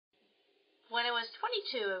When I was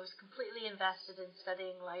 22, I was completely invested in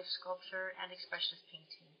studying life sculpture and expressionist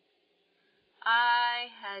painting.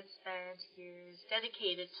 I had spent years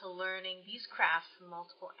dedicated to learning these crafts from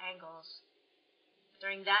multiple angles.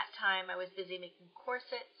 During that time, I was busy making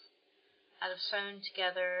corsets out of sewn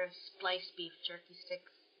together spliced beef jerky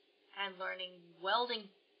sticks and learning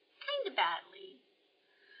welding kind of badly.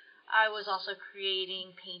 I was also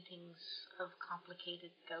creating paintings of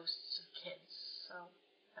complicated ghosts of kids, so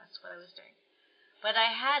that's what I was doing. But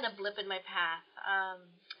I had a blip in my path. I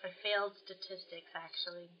failed statistics,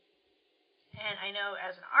 actually. And I know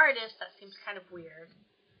as an artist, that seems kind of weird.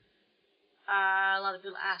 A lot of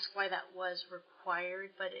people ask why that was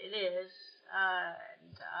required, but it is. I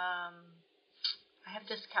have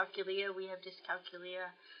dyscalculia. We have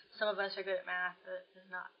dyscalculia. Some of us are good at math. It is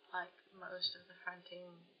not like most of the fronting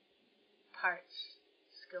parts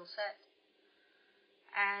skill set.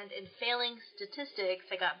 And in failing statistics,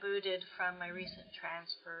 I got booted from my recent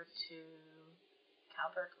transfer to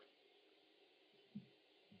Cal Berkeley,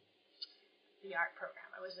 the art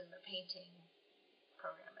program. I was in the painting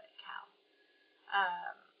program at Cal.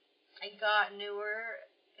 I got newer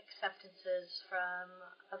acceptances from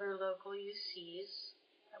other local UCs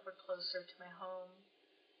that were closer to my home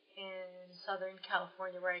in Southern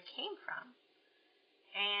California, where I came from,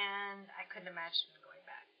 and I couldn't imagine going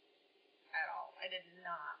back at all. I did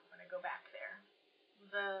not want to go back there.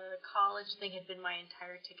 The college thing had been my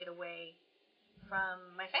entire ticket away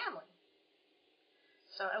from my family.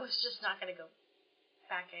 So I was just not going to go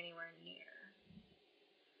back anywhere near.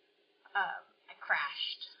 I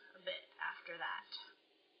crashed a bit after that.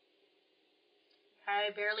 I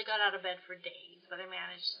barely got out of bed for days, but I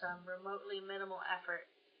managed some remotely minimal effort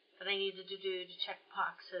that I needed to do to check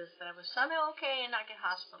boxes that I was somehow okay and not get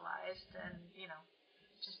hospitalized and,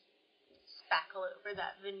 just spackle over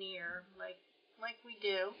that veneer like we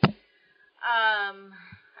do. I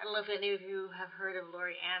don't know if any of you have heard of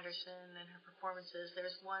Laurie Anderson and her performances.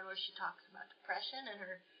 There's one where she talks about depression and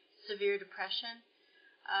her severe depression,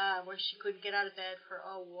 where she couldn't get out of bed for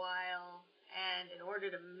a while, and in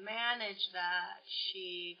order to manage that,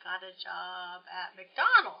 she got a job at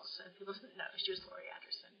McDonald's. And people didn't know she was Laurie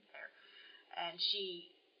Anderson there. And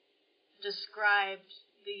she described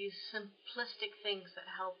these simplistic things that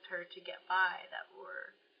helped her to get by that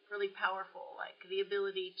were really powerful, like the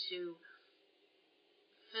ability to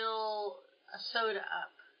fill a soda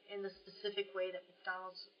up in the specific way that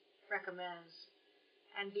McDonald's recommends,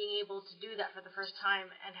 and being able to do that for the first time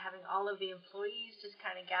and having all of the employees just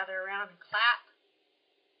kind of gather around and clap.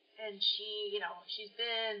 And she's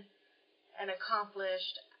been an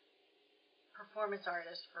accomplished performance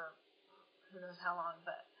artist for who knows how long,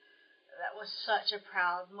 but that was such a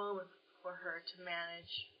proud moment for her to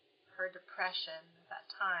manage her depression at that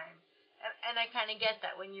time. And I kind of get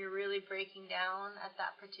that when you're really breaking down at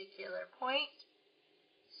that particular point,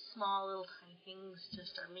 small little tiny things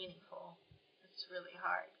just are meaningful. It's really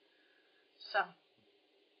hard. So,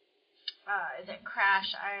 that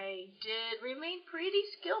crash, I did remain pretty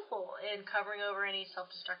skillful in covering over any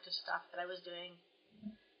self-destructive stuff that I was doing.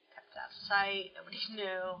 Kept it out of sight. Nobody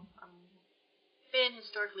knew. Been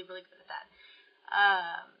historically really good at that.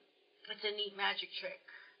 It's a neat magic trick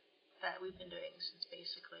that we've been doing since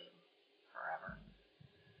basically forever.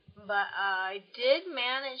 But I did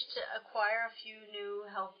manage to acquire a few new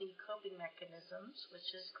healthy coping mechanisms,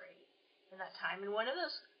 which is great in that time. And one of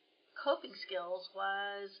those coping skills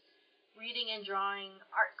was reading and drawing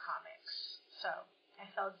art comics. So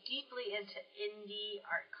I fell deeply into indie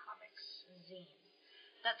art comics, zines.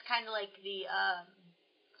 That's kind of like the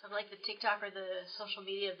sort of like the TikTok or the social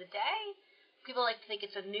media of the day. People like to think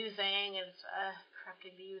it's a new thing and it's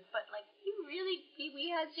corrupting the youth, but like we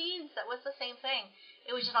had zines that was the same thing.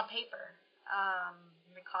 It was just on paper.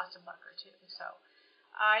 It cost $1 or $2. So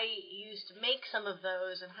I used to make some of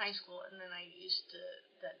those in high school, and then I used to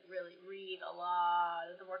then really read a lot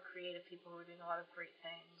of the more creative people who were doing a lot of great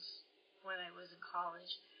things when I was in college.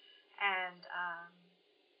 And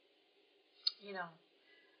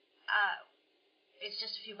it's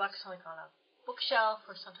just a few bucks like on a bookshelf,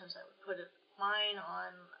 or sometimes I would put mine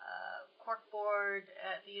on a corkboard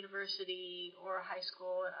at the university or high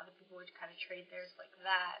school, and other people would kind of trade theirs like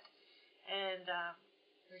that. And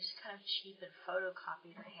they're just kind of cheap and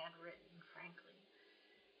photocopied or handwritten, frankly.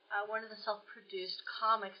 One of the self-produced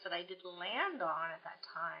comics that I did land on at that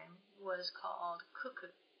time was called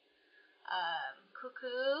Cuckoo.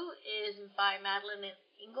 Cuckoo is by Madeline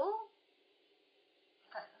Engel.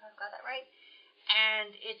 I've got that right.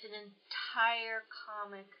 And it's an entire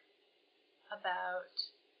comic about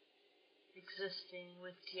existing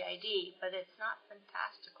with TID, but it's not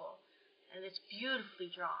fantastical, and it's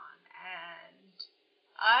beautifully drawn, and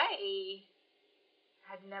I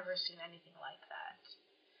had never seen anything like that.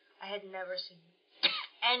 I had never seen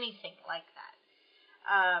anything like that.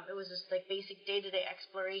 It was just like basic day-to-day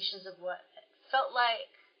explorations of what it felt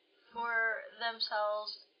like for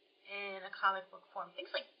themselves in a comic book form.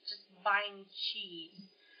 Things like just buying cheese.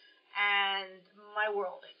 And my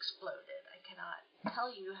world exploded. I cannot tell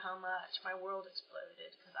you how much my world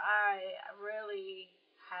exploded because I really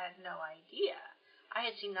had no idea. I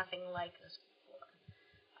had seen nothing like this before.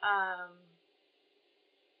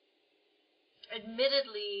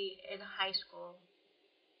 Admittedly, in high school,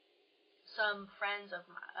 some friends of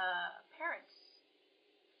my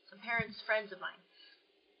friends of mine,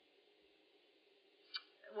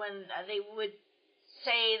 when they would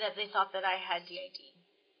say that they thought that I had DID.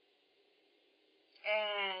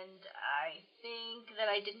 And I think that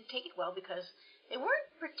I didn't take it well because they weren't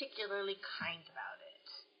particularly kind about it.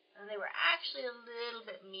 And they were actually a little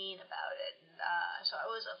bit mean about it. And so I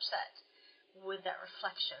was upset with that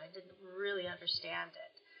reflection. I didn't really understand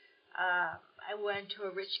it. I went to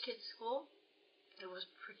a rich kid's school. It was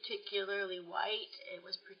particularly white. It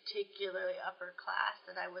was particularly upper class,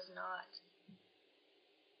 and I was not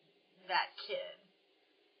that kid.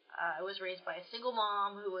 I was raised by a single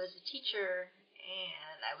mom who was a teacher,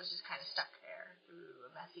 and I was just kind of stuck there through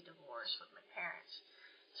a messy divorce with my parents.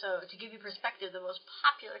 So to give you perspective, the most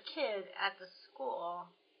popular kid at the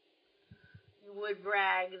school would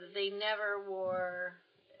brag that they never wore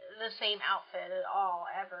the same outfit at all,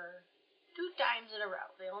 ever, 2 times in a row.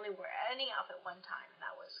 They only wore any outfit one time, and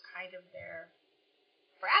that was kind of their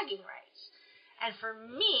bragging rights. And for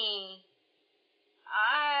me,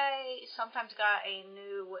 I sometimes got a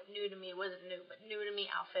what new to me wasn't new, but new to me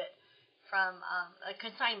outfit from a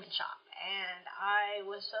consignment shop. And I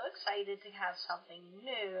was so excited to have something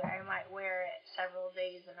new, I might wear it several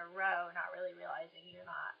days in a row, not really realizing you're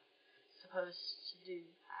not supposed to do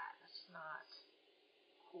that. That's not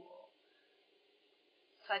cool.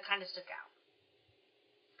 So I kind of stuck out.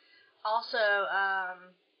 Also,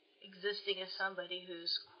 existing as somebody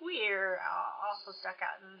who's queer also stuck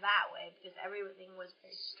out in that way because everything was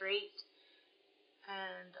very straight,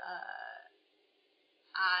 and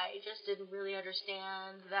I just didn't really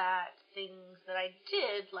understand that things that I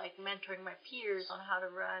did, like mentoring my peers on how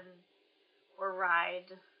to run or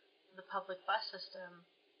ride the public bus system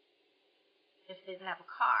if they didn't have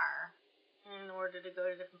a car in order to go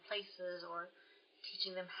to different places, or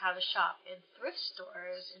teaching them how to shop in thrift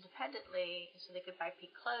stores independently so they could buy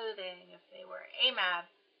pink clothing if they were AMAB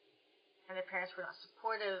and their parents were not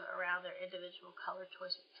supportive around their individual color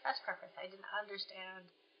choice or dress preference. I didn't understand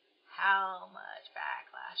how much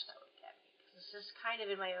backlash that would get me because it's just kind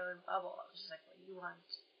of in my own bubble. I was just like, well, you want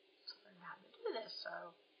to learn how to do this,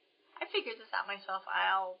 so I figured this out myself.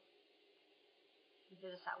 I'll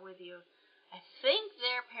figure this out with you. I think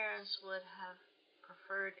their parents would have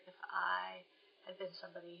preferred if I had been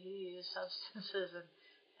somebody who used substances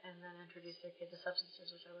and then introduced their kid to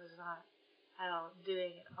substances, which I was not at all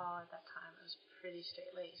doing at all at that time. I was pretty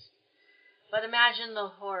straight-laced. But imagine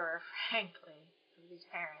the horror, frankly, of these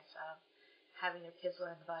parents of having their kids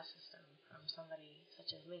learn the bus system from somebody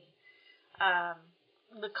such as me.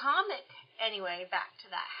 The comic, anyway, back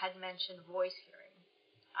to that, had mentioned voice hearing.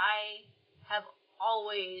 I have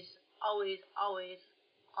always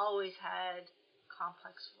had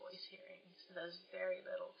complex voice hearing since I was very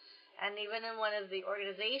little. And even in one of the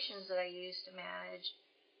organizations that I used to manage,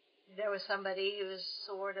 there was somebody who was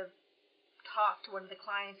sort of talked to one of the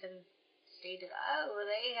clients and stated, oh,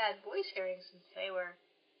 they had voice hearing since they were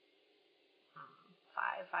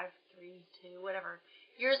 5, 3, 2, whatever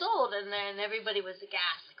years old. And then everybody was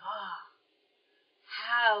aghast, like, oh,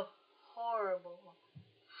 how horrible,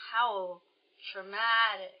 how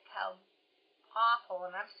traumatic, how awful.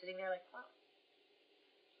 And I'm sitting there like, well,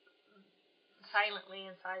 silently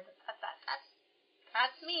inside,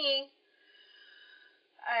 that's me.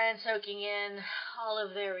 And soaking in all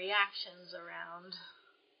of their reactions around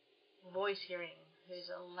voice hearing. Who's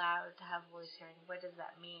allowed to have voice hearing? What does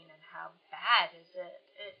that mean? And how bad is it?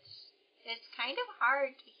 It's kind of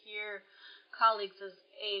hard to hear colleagues as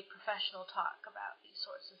a professional talk about these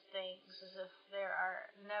sorts of things as if there are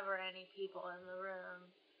never any people in the room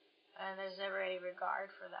and there's never any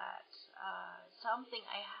regard for that. Something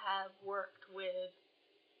I have worked with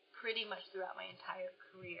pretty much throughout my entire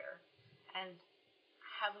career and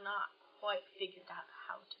have not quite figured out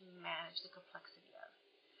how to manage the complexity of.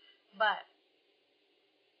 But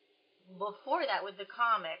before that, with the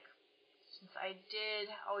comic, since I did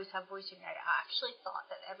always have voice hearing, I actually thought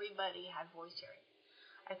that everybody had voice hearing.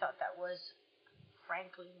 I thought that was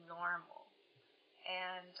frankly normal.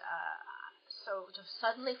 And So to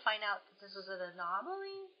suddenly find out that this was an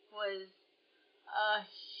anomaly was a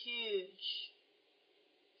huge,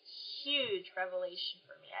 huge revelation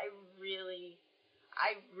for me. I really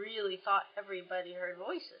thought everybody heard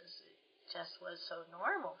voices. It just was so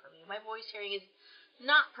normal for me. My voice hearing is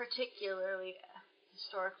not particularly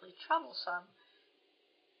historically troublesome.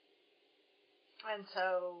 And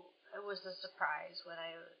so it was a surprise when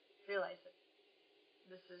I realized that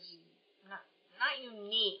this is not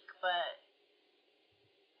unique, but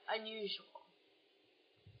unusual.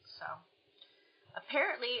 So,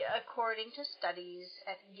 apparently, according to studies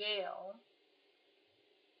at Yale,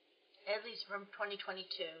 at least from 2022,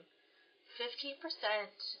 50%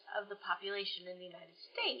 of the population in the United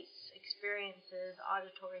States experiences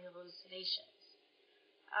auditory hallucinations.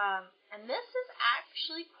 And this is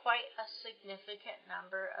actually quite a significant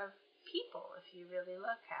number of people if you really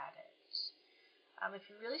look at it. If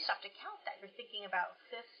you really stop to count that, you're thinking about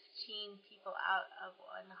 15 people out of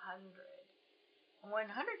 100. 100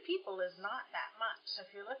 people is not that much. So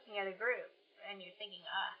if you're looking at a group and you're thinking,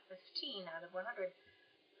 15 out of 100,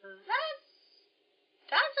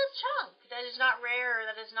 that's a chunk. That is not rare.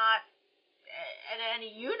 That is not, in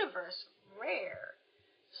any universe, rare.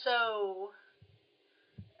 So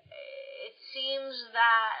it seems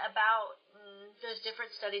that about, there's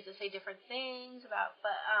different studies that say different things about,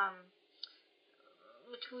 but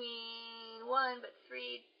between 1, but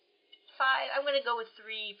 3, 5, I'm going to go with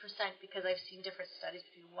 3% because I've seen different studies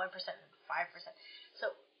between 1% and 5%.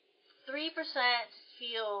 So 3%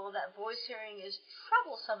 feel that voice hearing is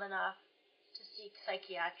troublesome enough to seek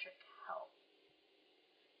psychiatric help.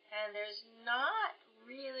 And there's not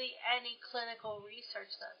really any clinical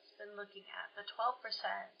research that's been looking at the 12%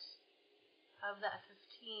 of that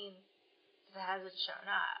 15 that hasn't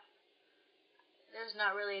shown up. There's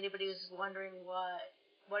not really anybody who's wondering what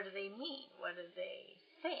do they mean? What do they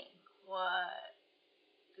think? What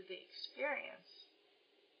do they experience?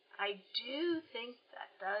 I do think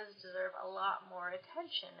that does deserve a lot more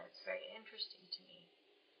attention. It's very interesting to me.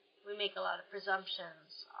 We make a lot of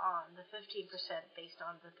presumptions on the 15% based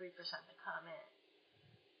on the 3% that come in.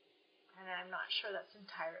 And I'm not sure that's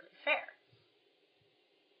entirely fair.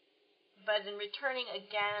 But in returning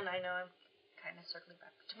again, I know I'm kind of circling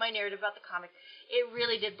back to my narrative about the comic, it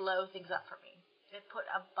really did blow things up for me. It put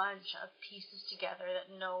a bunch of pieces together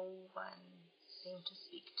that no one seemed to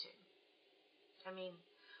speak to. I mean,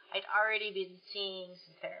 I'd already been seeing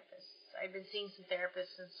some therapists. I'd been seeing some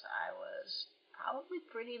therapists since I was probably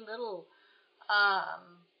pretty little.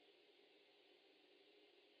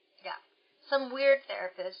 Some weird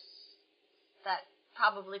therapists that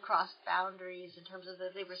probably crossed boundaries in terms of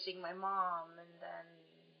that they were seeing my mom, and then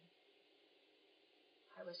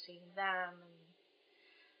I was seeing them,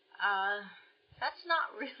 and that's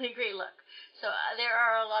not really a great look. So there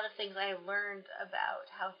are a lot of things I have learned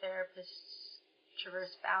about how therapists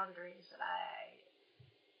traverse boundaries that I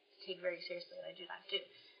take very seriously, and I do not do,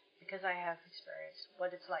 because I have experienced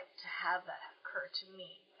what it's like to have that occur to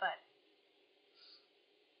me.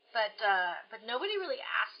 But nobody really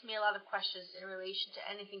asked me a lot of questions in relation to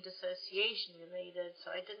anything dissociation related,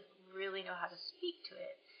 so I didn't really know how to speak to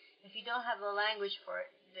it. If you don't have the language for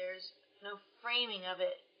it, there's no framing of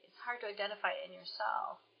it. It's hard to identify it in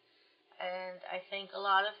yourself. And I think a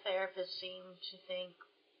lot of therapists seem to think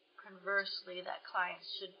conversely that clients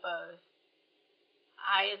should both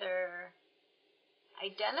either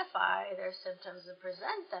identify their symptoms and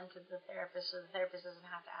present them to the therapist so the therapist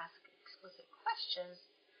doesn't have to ask explicit questions,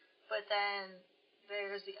 but then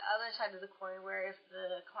there's the other side of the coin where if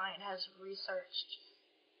the client has researched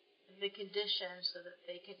the condition so that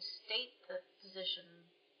they can state the position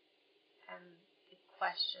and the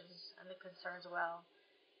questions and the concerns well,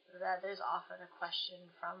 that there's often a question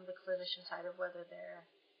from the clinician side of whether they're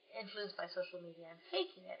influenced by social media and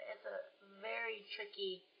faking it. It's a very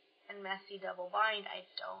tricky and messy double bind. I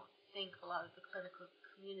don't think a lot of the clinical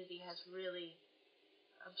community has really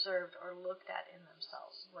observed or looked at in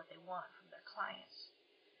themselves what they want from their clients.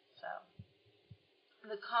 So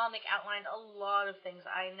the comic outlined a lot of things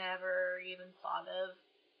I never even thought of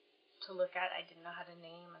to look at. I didn't know how to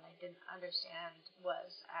name, and I didn't understand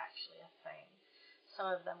was actually a thing.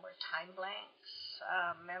 Some of them were time blanks,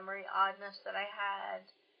 memory oddness that I had.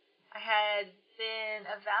 I had been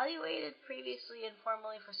evaluated previously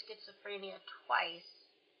informally for schizophrenia twice,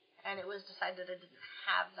 and it was decided I didn't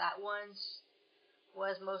have that. Once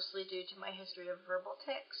was mostly due to my history of verbal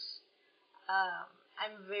tics.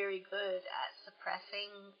 I'm very good at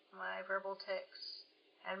suppressing my verbal tics,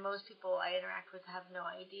 and most people I interact with have no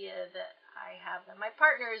idea that I have them. My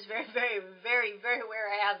partner is very, very, very, very aware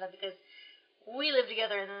I have them because we lived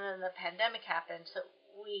together and then the pandemic happened, so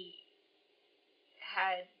we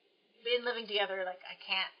had been living together, like, I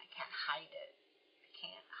can't hide it. I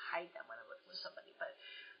can't hide them when I'm living with somebody. But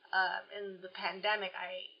in the pandemic,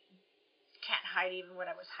 I can't hide even what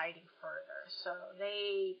I was hiding further. So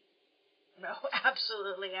they know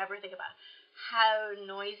absolutely everything about how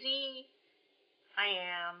noisy I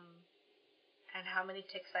am and how many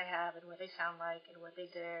tics I have and what they sound like and what they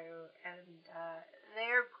do. And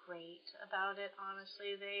they're great about it,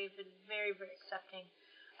 honestly. They've been very, very accepting.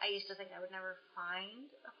 I used to think I would never find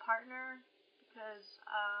a partner because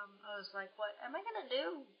I was like, what am I going to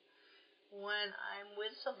do when I'm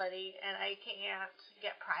with somebody and I can't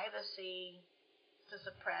get privacy to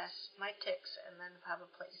suppress my tics and then have a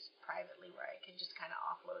place privately where I can just kind of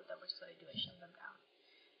offload them, which is what I do. I shut them down.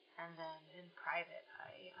 And then in private,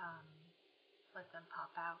 I let them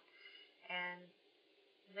pop out. And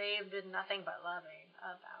they've been nothing but loving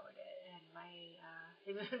about it. And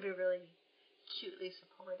they've been really cutely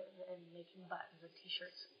supportive and making buttons and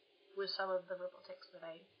t-shirts with some of the verbal tics that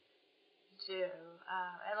I do.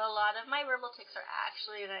 And a lot of my verbal tics are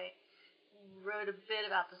actually, and I wrote a bit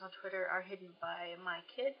about this on Twitter, are hidden by my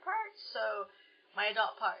kid parts. So my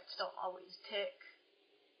adult parts don't always tick.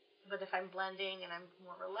 But if I'm blending and I'm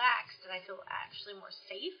more relaxed and I feel actually more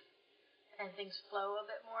safe and things flow a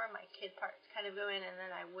bit more, my kid parts kind of go in and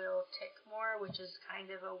then I will tick more, which is kind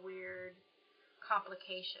of a weird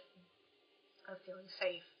complication of feeling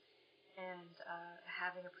safe and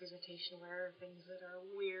having a presentation where things that are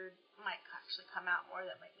weird might actually come out more,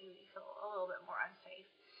 that might make me feel a little bit more unsafe.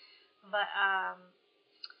 But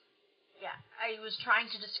yeah, I was trying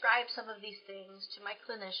to describe some of these things to my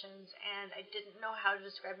clinicians, and I didn't know how to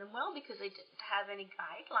describe them well because I didn't have any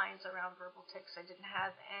guidelines around verbal tics. I didn't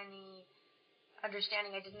have any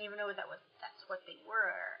understanding. I didn't even know that's what they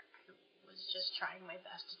were. I was just trying my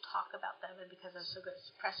best to talk about them, and because I was so good at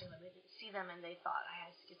suppressing them, they didn't see them, and they thought I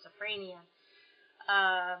had schizophrenia.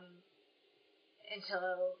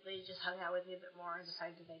 Until they just hung out with me a bit more and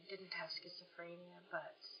decided I didn't have schizophrenia,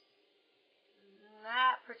 but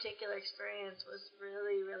that particular experience was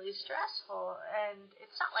really, really stressful. And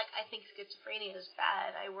it's not like I think schizophrenia is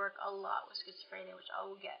bad. I work a lot with schizophrenia, which I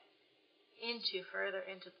will get into further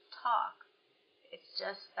into the talk. It's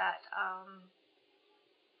just that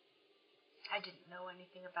I didn't know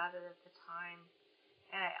anything about it at the time,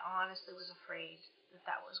 and I honestly was afraid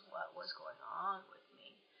that was what was going on with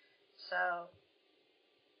me. So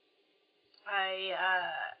I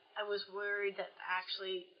was worried that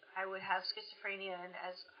actually I would have schizophrenia, and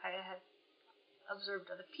as I had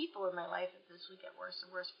observed other people in my life, that this would get worse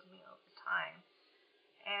and worse for me over time.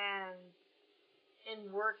 And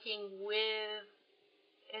in working with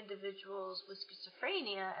individuals with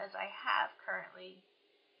schizophrenia, as I have currently,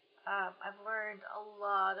 I've learned a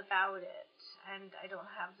lot about it, and I don't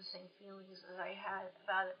have the same feelings as I had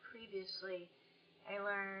about it previously. I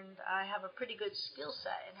learned I have a pretty good skill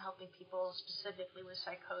set in helping people specifically with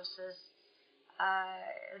psychosis.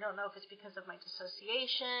 I don't know if it's because of my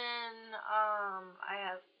dissociation. I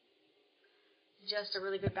have just a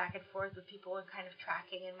really good back and forth with people and kind of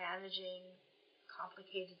tracking and managing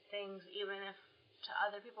complicated things. Even if to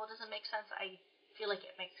other people it doesn't make sense, I feel like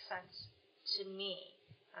it makes sense to me,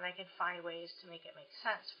 and I can find ways to make it make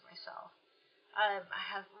sense for myself. I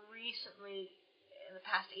have recently, in the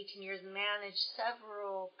past 18 years, managed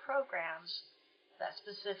several programs that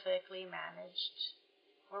specifically managed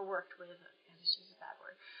or worked with, and this is a bad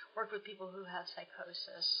word, worked with people who have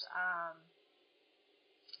psychosis.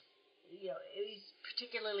 These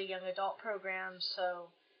particularly young adult programs,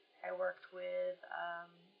 so I worked with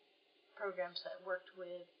programs that worked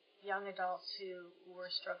with young adults who were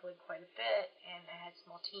struggling quite a bit, and I had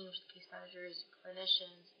small teams with case managers and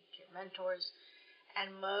clinicians and peer mentors,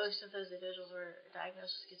 and most of those individuals were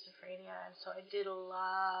diagnosed with schizophrenia, and so I did a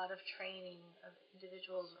lot of training of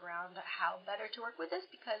individuals around how better to work with this,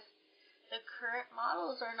 because the current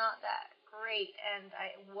models are not that great, and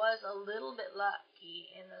I was a little bit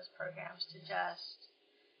lucky in those programs to just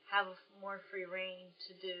have more free reign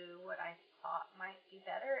to do what I thought might be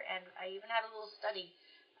better, and I even had a little study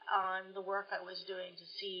on the work I was doing to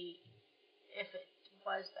see if it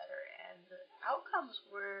was better, and the outcomes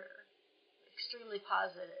were extremely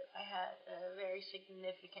positive. I had a very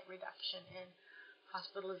significant reduction in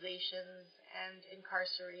hospitalizations and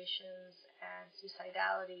incarcerations and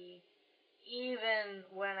suicidality, even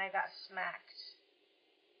when I got smacked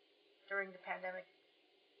during the pandemic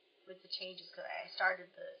with the changes, because I started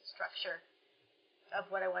the structure of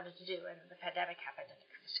what I wanted to do, and the pandemic happened, and it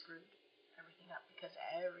kind of screwed everything up because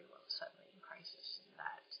everyone was suddenly in crisis, and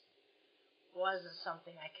that wasn't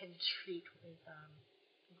something I can treat with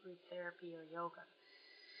group therapy or yoga.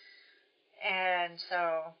 And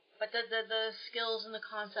so But the skills and the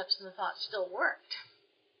concepts and the thoughts still worked.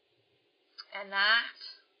 And that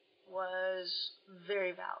was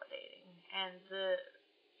very validating. And the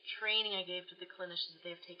training I gave to the clinicians that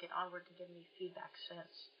they've taken onward and given me feedback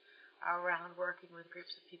since around working with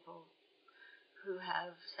groups of people who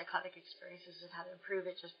have psychotic experiences and how to improve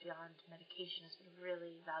it just beyond medication has been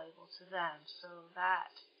really valuable to them. So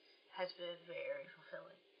that has been very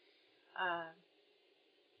fulfilling.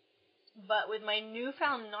 But with my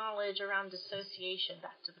newfound knowledge around dissociation,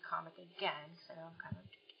 back to the comic again, so I'm kind of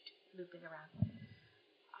looping around,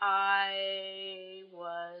 I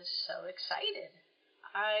was so excited.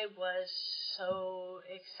 I was so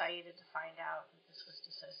excited to find out that this was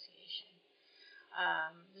dissociation.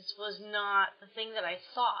 This was not the thing that I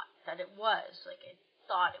thought that it was. Like, I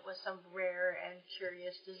thought it was some rare and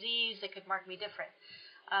curious disease that could mark me different.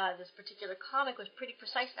 This particular comic was pretty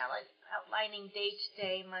precise in outlining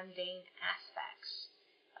day-to-day mundane aspects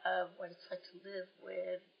of what it's like to live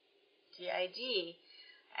with DID.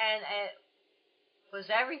 And it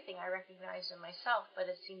was everything I recognized in myself,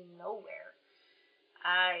 but it seemed nowhere.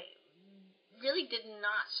 I really did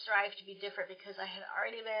not strive to be different because I had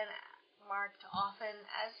already been marked often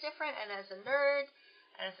as different and as a nerd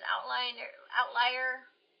and as an outlier.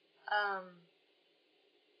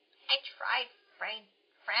 I tried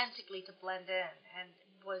frantically to blend in and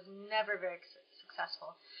was never very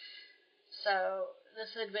successful. So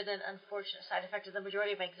this had been an unfortunate side effect of the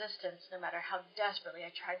majority of my existence. No matter how desperately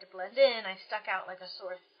I tried to blend in, I stuck out like a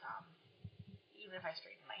sore thumb. Even if I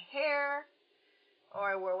straightened my hair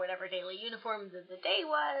or I wore whatever daily uniform the day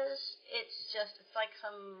was, it's like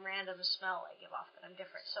some random smell I give off that I'm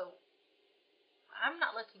different. So I'm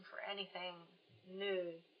not looking for anything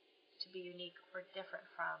new to be unique or different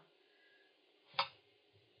from.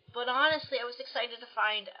 But honestly, I was excited to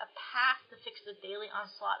find a path to fix the daily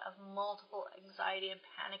onslaught of multiple anxiety and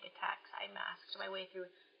panic attacks I masked my way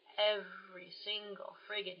through every single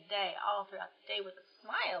friggin' day, all throughout the day with a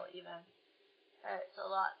smile even. It's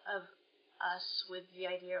a lot of us with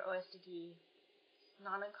VID or OSDD.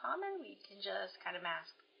 Not uncommon. We can just kind of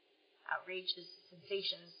mask outrageous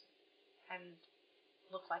sensations and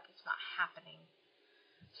look like it's not happening.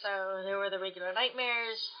 So there were the regular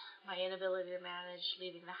nightmares, my inability to manage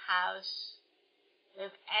leaving the house.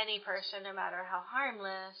 If any person, no matter how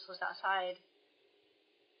harmless, was outside,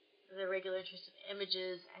 the regular intrusive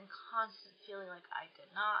images and constant feeling like I did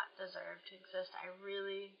not deserve to exist. I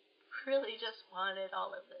really, really just wanted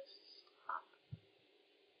all of this to stop.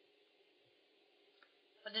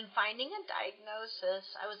 But in finding a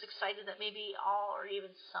diagnosis, I was excited that maybe all or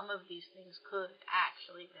even some of these things could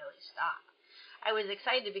actually really stop. I was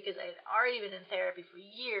excited because I had already been in therapy for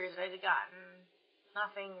years and I had gotten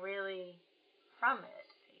nothing really from it.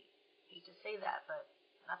 I hate to say that, but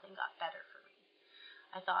nothing got better for me.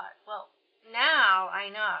 I thought, well, now I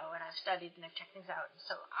know and I've studied and I've checked things out, and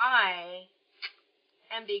so I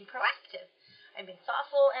am being proactive. I'm being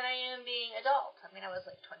thoughtful and I am being adult. I mean, I was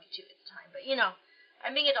like 22 at the time, but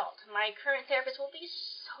I'm being adult. My current therapist will be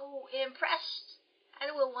so impressed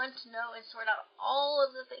and will want to know and sort out all of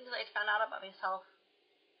the things I found out about myself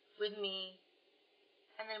with me,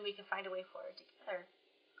 and then we can find a way forward together.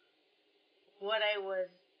 What I was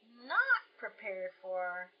not prepared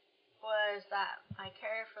for was that my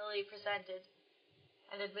carefully presented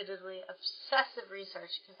and admittedly obsessive research,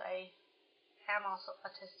 because I am also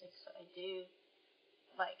autistic, so I do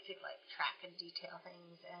like to track and detail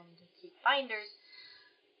things and keep binders.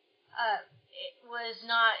 It was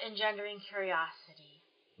not engendering curiosity.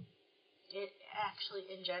 It actually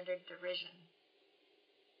engendered derision.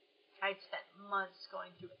 I'd spent months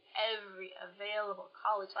going through every available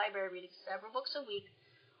college library, reading several books a week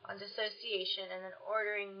on dissociation, and then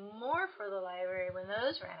ordering more for the library when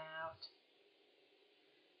those ran out.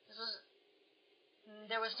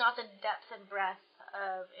 There was not the depth and breadth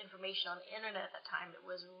of information on the internet at that time. It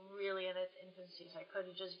was really in its infancy, so I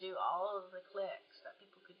couldn't just do all of the clicks that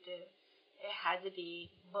people could do. It had to be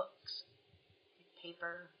books,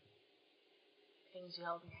 paper, things you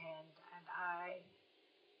held in your hand, and I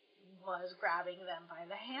was grabbing them by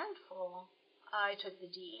the handful. I took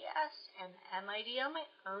the DES and the MID on my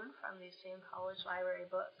own from these same college library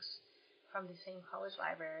books, from the same college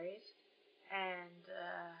libraries, and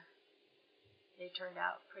they turned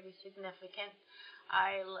out pretty significant.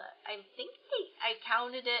 I think I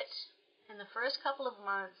counted it in the first couple of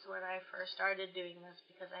months when I first started doing this,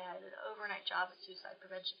 because I had an overnight job at suicide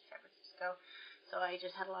prevention in San Francisco, so I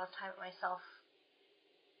just had a lot of time at myself,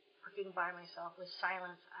 working by myself with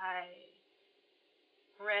silence. I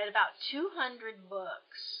read about 200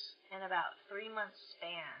 books in about 3 months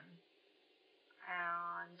span.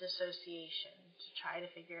 and dissociation to try to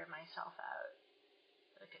figure myself out.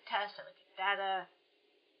 I looked at tests, I looked at data,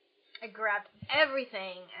 I grabbed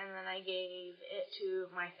everything, and then I gave it to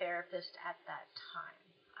my therapist at that time.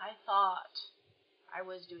 I thought I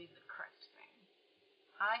was doing the correct thing.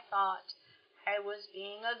 I thought I was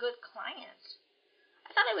being a good client.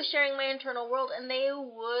 I thought I was sharing my internal world, and they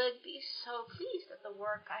would be so pleased at the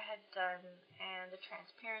work I had done and the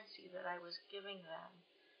transparency that I was giving them.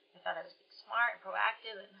 I thought I was being smart,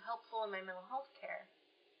 proactive, and helpful in my mental health care.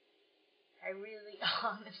 I really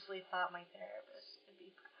honestly thought my therapist would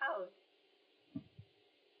be proud.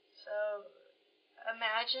 So,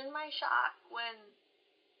 imagine my shock when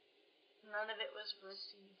none of it was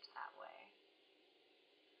received that way.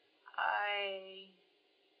 I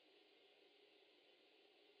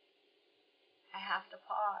have to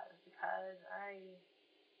pause because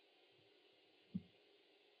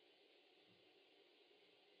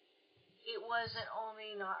it wasn't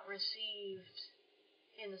only not received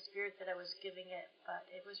in the spirit that I was giving it, but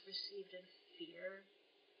it was received in fear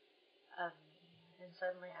of me. And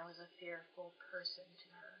suddenly I was a fearful person to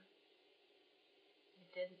her. I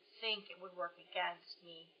didn't think it would work against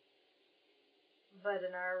me. But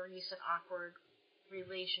in our recent awkward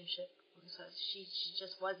relationship, so she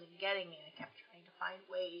just wasn't getting me. I kept trying to find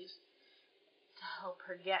ways to help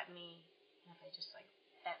her get me. And if I just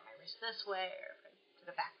bent my wrist this way, or if I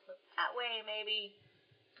did a backflip that way, maybe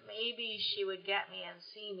she would get me and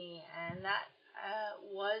see me. And that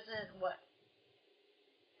wasn't what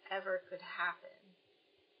ever could happen.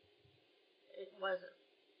 It wasn't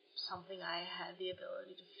something I had the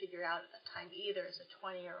ability to figure out at that time either as a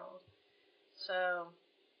 20-year-old. So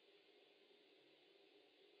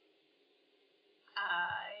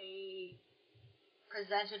I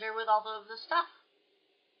presented her with all of the stuff.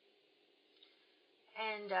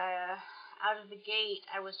 And out of the gate,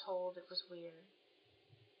 I was told it was weird.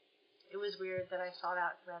 It was weird that I sought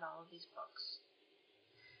out and read all of these books.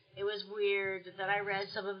 It was weird that I read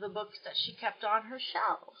some of the books that she kept on her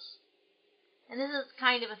shelves. And this is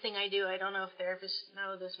kind of a thing I do. I don't know if therapists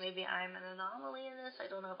know this. Maybe I'm an anomaly in this. I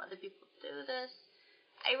don't know if other people do this.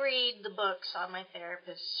 I read the books on my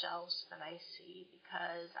therapist's shelves that I see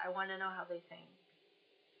because I want to know how they think.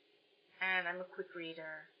 And I'm a quick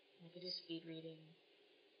reader. I can do speed reading.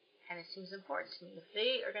 And it seems important to me. If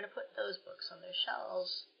they are going to put those books on their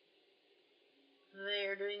shelves,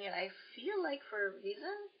 they're doing it, I feel like, for a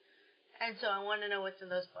reason. And so I want to know what's in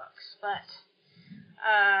those books. But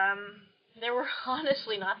there were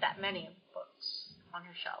honestly not that many books on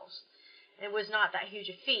her shelves. It was not that huge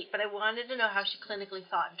a feat, but I wanted to know how she clinically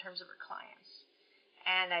thought in terms of her clients.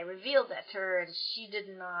 And I revealed that to her, and she did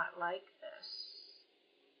not like this.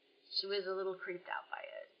 She was a little creeped out by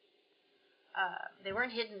it. They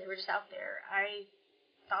weren't hidden, they were just out there. I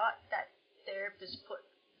thought that therapists put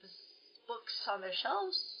books on their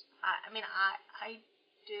shelves. I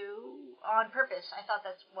do on purpose. I thought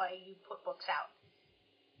that's why you put books out.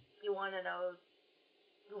 You want to know,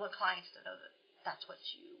 you want clients to know that that's what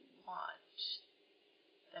you want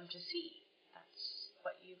them to see. That's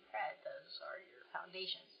what you've read. Those are your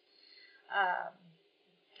foundations.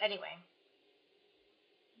 Anyway,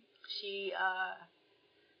 she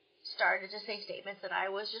started to say statements that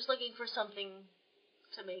I was just looking for something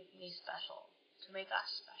to make me special, to make us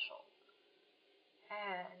special.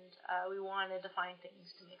 And we wanted to find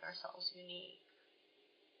things to make ourselves unique.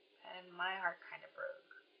 And my heart kind of broke.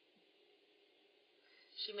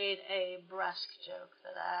 She made a brusque joke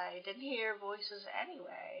that I didn't hear voices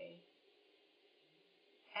anyway.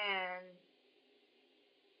 And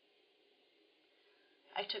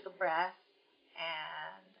I took a breath,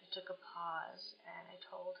 and I took a pause, and I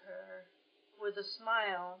told her with a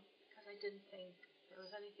smile, because I didn't think there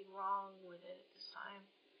was anything wrong with it at this time.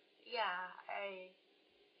 Yeah, I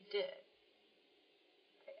did.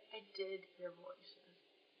 I did hear voices.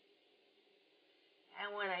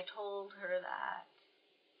 And when I told her that,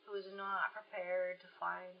 I was not prepared to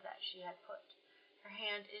find that she had put her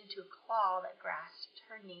hand into a claw that grasped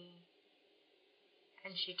her knee.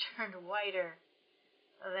 And she turned whiter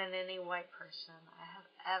than any white person I have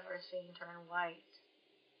ever seen turn white.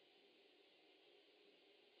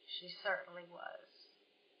 She certainly was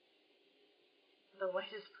the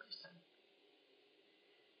whitest person.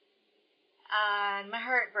 And my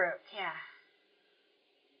heart broke, yeah.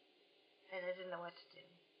 And I didn't know what to do.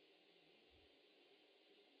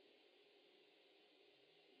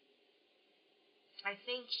 I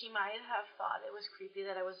think she might have thought it was creepy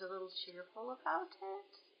that I was a little cheerful about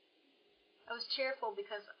it. I was cheerful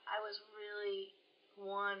because I was really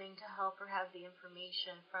wanting to help her have the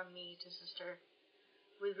information from me to sister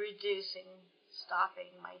with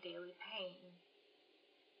stopping my daily pain.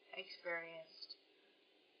 experienced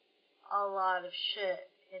a lot of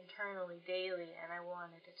shit internally daily, and I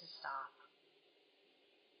wanted it to stop.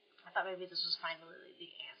 I thought maybe this was finally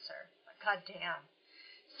the answer. But goddamn.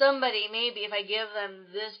 Somebody, maybe if I give them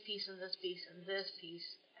this piece and this piece and this piece,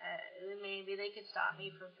 maybe they could stop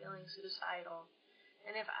me from feeling suicidal.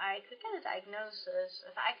 And if I could get a diagnosis,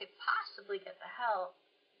 if I could possibly get the help,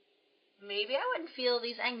 maybe I wouldn't feel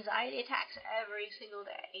these anxiety attacks every single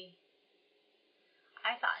day.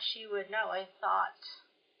 I thought she would know. I thought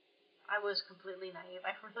I was completely naive.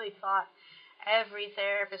 I really thought every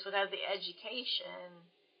therapist would have the education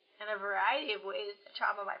in a variety of ways that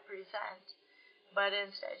trauma might present. But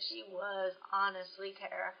instead, she was honestly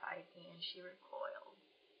terrified me, and she recoiled.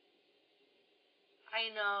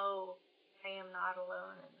 I know I am not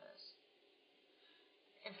alone in this.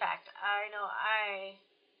 In fact, I know I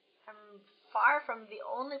am far from the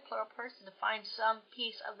only plural person to find some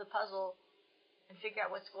piece of the puzzle and figure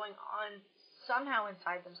out what's going on somehow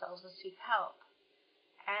inside themselves and seek help.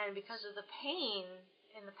 And because of the pain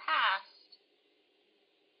in the past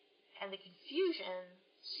and the confusion,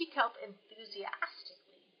 seek help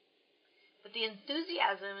enthusiastically. But the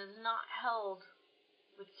enthusiasm is not held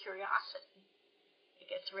with curiosity. It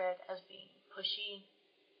gets read as being pushy,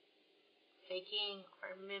 faking,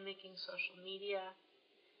 or mimicking social media.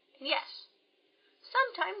 And yes,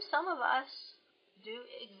 sometimes some of us do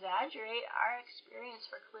exaggerate our experience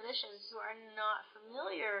for clinicians who are not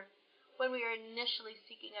familiar when we are initially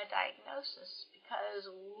seeking a diagnosis, because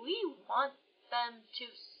we want them to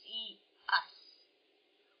see us.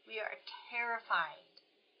 We are terrified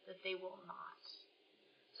that they will not.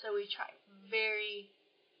 So we try very,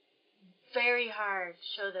 very hard to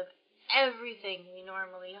show them everything we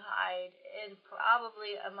normally hide in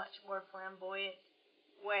probably a much more flamboyant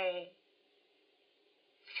way,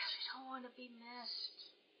 because we don't want to be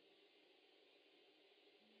missed.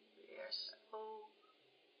 We are so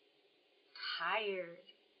tired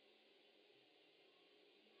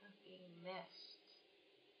of being missed.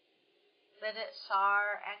 Bennett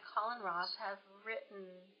Saar and Colin Ross have written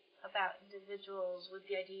about individuals with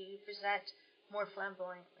the idea who present more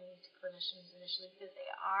flamboyantly to clinicians initially because they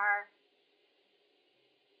are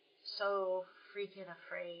so freaking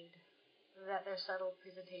afraid that their subtle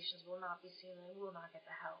presentations will not be seen and will not get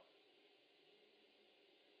the help.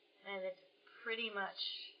 And it's pretty much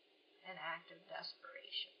an act of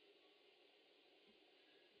desperation.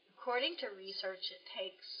 According to research, it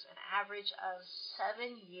takes an average of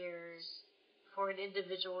 7 years for an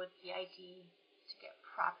individual with PTSD to get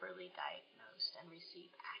properly diagnosed and receive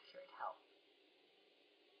accurate help.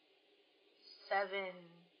 7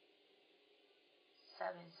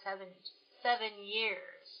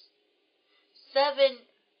 years. 7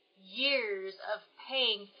 years of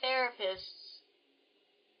paying therapists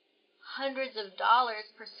hundreds of dollars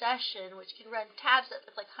per session, which can run tabs up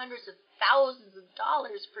to like hundreds of thousands of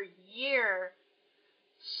dollars per year.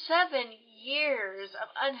 7 years of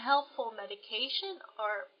unhelpful medication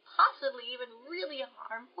or possibly even really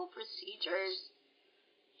harmful procedures.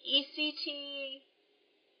 ECT.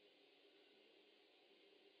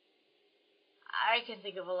 I can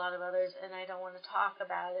think of a lot of others, and I don't want to talk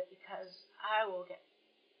about it because I will get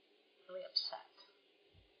really upset.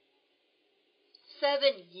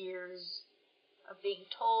 7 years of being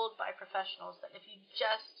told by professionals that if you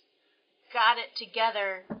just got it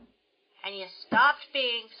together and you stopped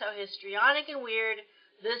being so histrionic and weird,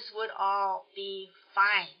 this would all be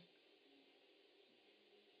fine.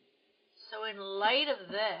 So in light of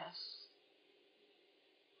this,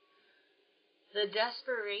 the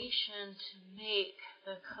desperation to make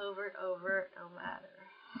the covert overt, no matter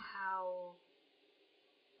how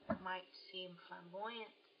it might seem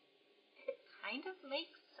flamboyant, it kind of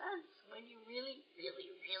makes sense when you really, really,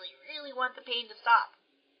 really, really want the pain to stop.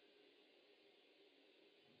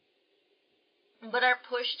 But our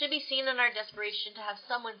push to be seen and our desperation to have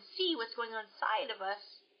someone see what's going on inside of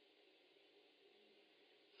us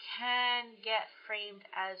can get framed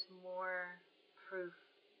as more proof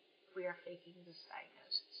we are faking this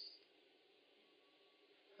diagnosis,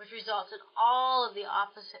 which results in all of the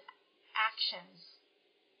opposite actions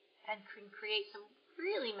and can create some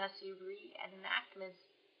really messy reenactments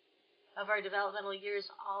of our developmental years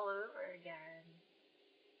all over again.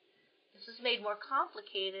 This is made more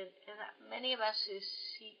complicated in that many of us who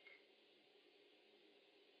seek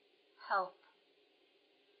help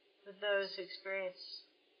with those who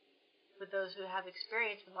have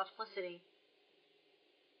experience with multiplicity,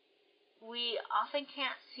 we often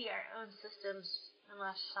can't see our own systems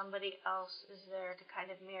unless somebody else is there to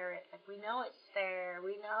kind of mirror it. Like, we know it's there,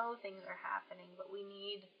 we know things are happening, but we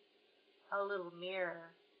need a little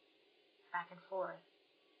mirror back and forth.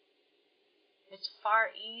 It's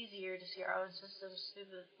far easier to see our own systems through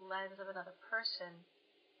the lens of another person,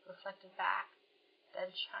 reflected back, than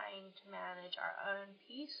trying to manage our own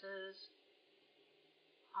pieces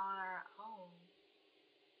on our own.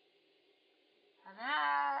 And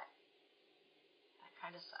that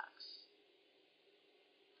kind of sucks.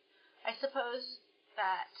 I suppose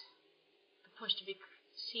that the push to be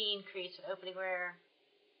seen creates an opening where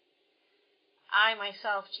I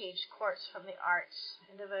myself changed course from the arts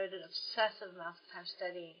and devoted obsessive amounts of time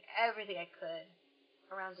studying everything I could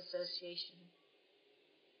around dissociation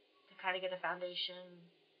to kind of get a foundation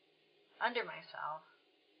under myself.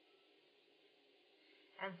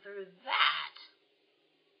 And through that,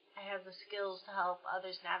 I have the skills to help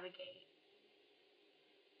others navigate.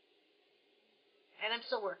 And I'm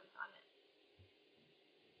still working on it.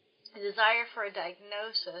 The desire for a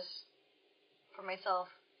diagnosis for myself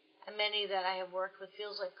and many that I have worked with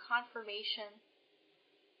feels like confirmation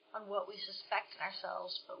on what we suspect in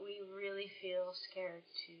ourselves, but we really feel scared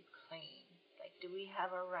to claim. Like, do we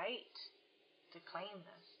have a right to claim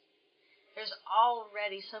this? There's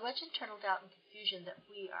already so much internal doubt and confusion that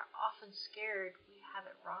we are often scared we have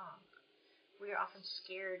it wrong. We are often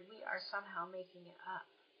scared we are somehow making it up,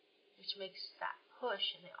 which makes that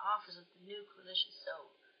push in the office of the new clinician so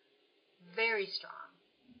very strong.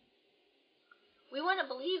 We want to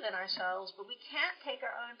believe in ourselves, but we can't take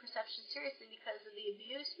our own perception seriously because of the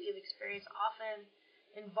abuse we have experienced often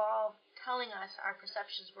involve telling us our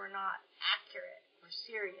perceptions were not accurate or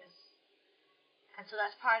serious. And so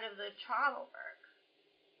that's part of the trauma work.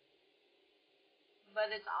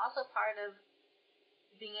 But it's also part of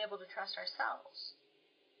being able to trust ourselves.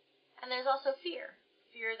 And there's also fear.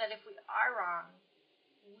 Fear that if we are wrong,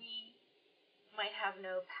 we might have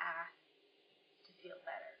no path to feel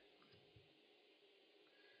better.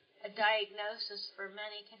 A diagnosis for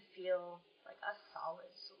many can feel like a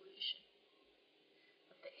solid solution.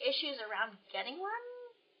 But the issues around getting one,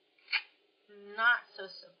 not so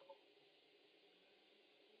simple.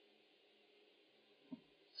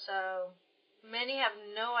 So, many have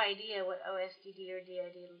no idea what OSDD or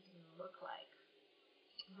DID look like.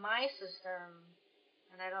 My system,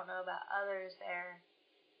 and I don't know about others there,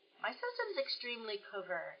 my system is extremely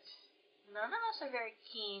covert. None of us are very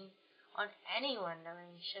keen on anyone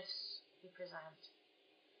knowing shifts we present.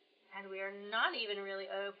 And we are not even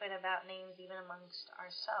really open about names even amongst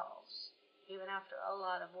ourselves, even after a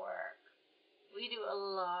lot of work. We do a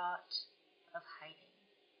lot of hiding.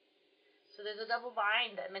 So there's a double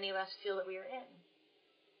bind that many of us feel that we are in.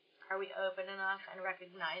 Are we open enough and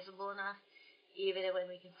recognizable enough, even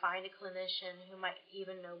when we can find a clinician who might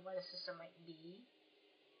even know what a system might be?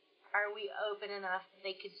 Are we open enough that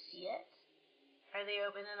they could see it? Are they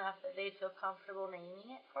open enough that they'd feel comfortable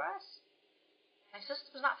naming it for us? My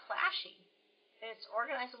system's not flashy. It's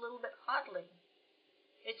organized a little bit oddly.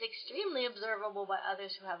 It's extremely observable by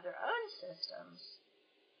others who have their own systems.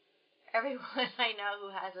 Everyone I know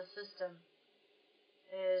who has a system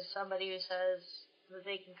is somebody who says that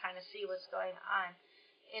they can kind of see what's going on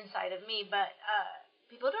inside of me, but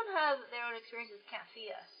people who don't have their own experiences can't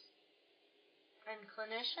see us. And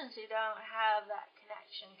clinicians who don't have that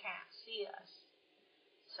connection can't see us.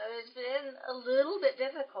 So it's been a little bit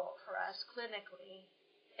difficult for us clinically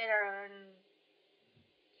in our own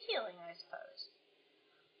healing, I suppose.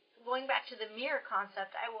 Going back to the mirror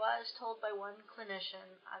concept, I was told by one clinician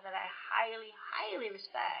that I highly, highly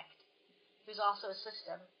respect, who's also a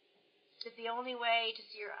system, that the only way to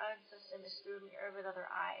see your own system is through a mirror with other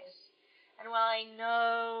eyes. And while I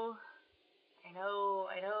know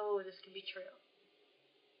this can be true,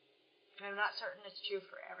 and I'm not certain it's true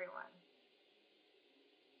for everyone.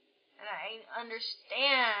 And I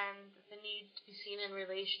understand that the need to be seen in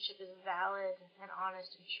relationship is valid and honest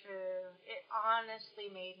and true. It honestly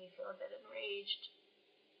made me feel a bit enraged.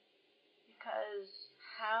 Because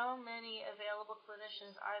how many available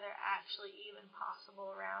clinicians are there actually even possible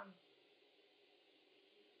around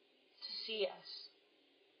to see us?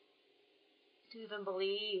 To even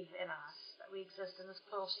believe in us, that we exist in this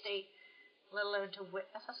plural state, let alone to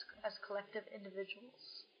witness us as collective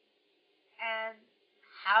individuals? And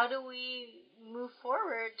how do we move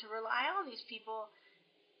forward to rely on these people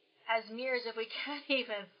as mirrors if we can't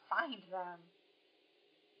even find them?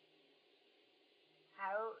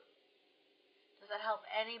 How does that help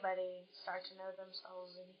anybody start to know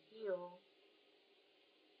themselves and heal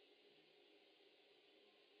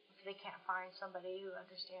if they can't find somebody who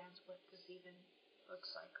understands what this even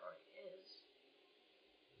looks like or is?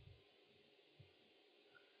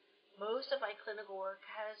 Most of my clinical work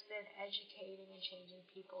has been educating and changing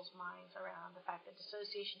people's minds around the fact that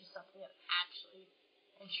dissociation is something that actually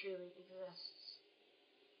and truly exists.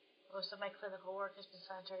 Most of my clinical work has been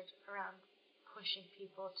centered around pushing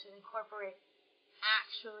people to incorporate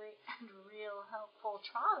actually and real helpful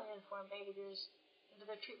trauma-informed behaviors into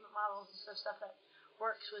their treatment models instead of stuff that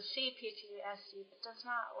works with PTSD but does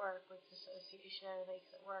not work with dissociation and it makes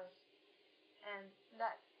it worse. And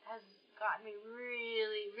that has gotten me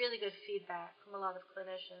really, really good feedback from a lot of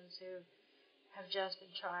clinicians who have just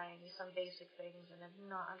been trying some basic things and have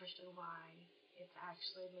not understood why it's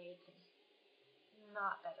actually made things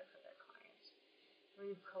not better for their clients.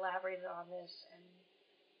 We've collaborated on this and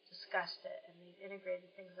discussed it, and they've integrated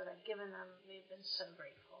things that I've given them. They've been so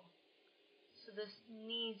grateful. So this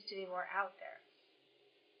needs to be more out there.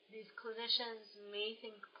 These clinicians may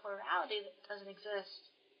think plurality that doesn't exist,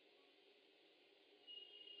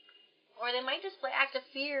 or they might display active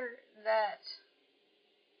fear that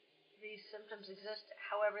these symptoms exist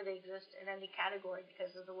however they exist in any category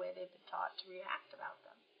because of the way they've been taught to react about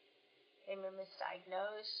them. They may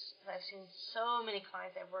misdiagnose. I've seen so many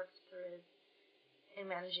clients I've worked through in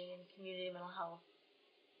managing in community mental health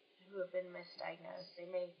who have been misdiagnosed. They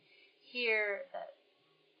may hear that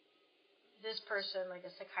this person, like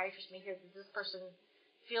a psychiatrist may hear that this person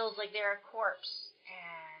feels like they're a corpse,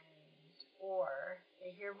 or they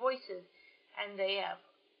hear voices and they have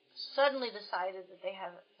suddenly decided that they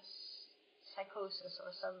have a psychosis or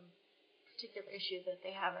some particular issue that they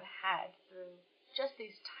haven't had through just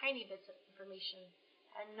these tiny bits of information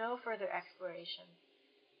and no further exploration.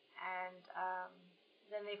 And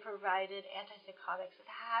then they provided antipsychotics that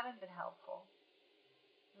haven't been helpful.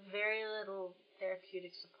 Very little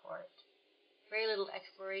therapeutic support. Very little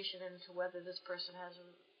exploration into whether this person has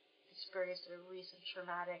experienced a recent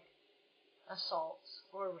traumatic assault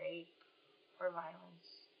or rape or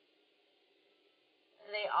violence.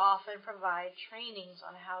 They often provide trainings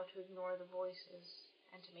on how to ignore the voices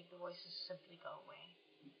and to make the voices simply go away.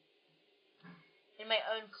 In my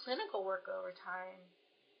own clinical work over time,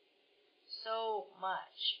 so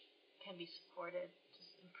much can be supported to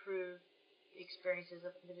improve the experiences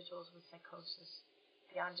of individuals with psychosis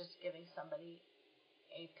beyond just giving somebody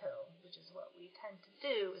a pill, which is what we tend to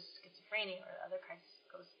do with schizophrenia or other kinds of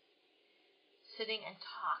psychosis. Sitting and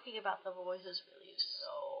talking about the voices relieves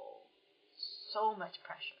so much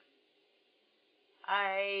pressure.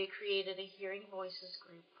 I created a hearing voices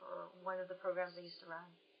group for one of the programs I used to run,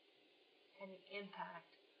 and the impact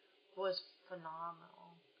was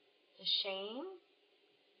phenomenal. The shame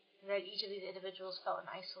that each of these individuals felt in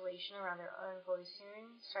isolation around their own voice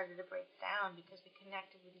hearing started to break down because they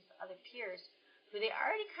connected with these other peers who they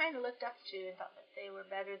already kind of looked up to and thought that they were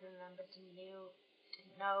better than them but didn't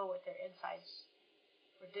know what their insides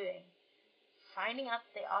were doing. Finding out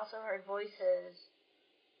that they also heard voices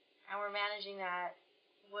and were managing that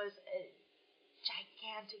was a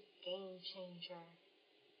gigantic game changer.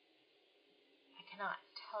 I cannot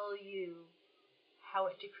tell you how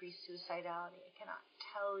it decreased suicidality. I cannot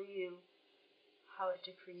tell you how it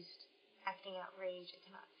decreased acting out rage. I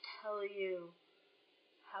cannot tell you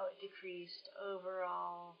how it decreased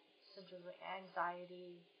overall symptoms of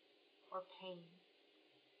anxiety or pain.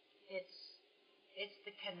 It's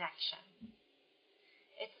the connection.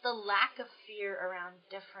 It's the lack of fear around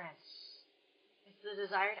difference. It's the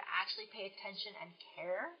desire to actually pay attention and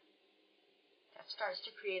care that starts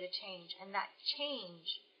to create a change. And that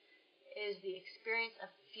change is the experience of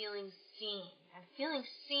feeling seen. And feeling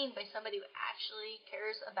seen by somebody who actually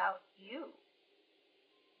cares about you.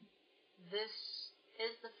 This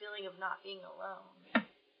is the feeling of not being alone,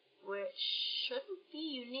 which shouldn't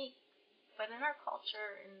be unique, but in our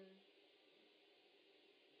culture and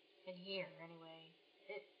in here anyway,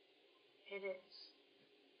 it is.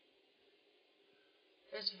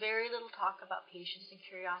 There's very little talk about patience and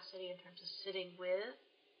curiosity in terms of sitting with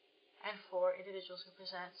and for individuals who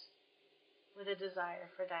present with a desire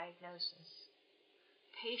for diagnosis.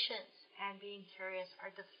 Patience and being curious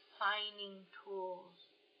are defining tools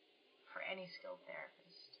for any skilled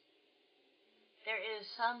therapist. There is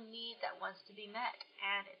some need that wants to be met,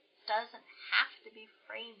 and it doesn't have to be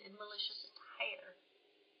framed in malicious attire.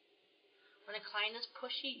 When a client is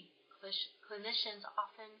pushy, clinicians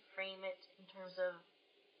often frame it in terms of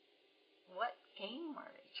what game are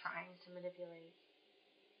they trying to manipulate?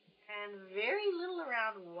 And very little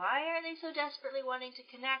around why are they so desperately wanting to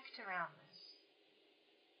connect around this.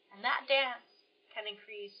 And that dance can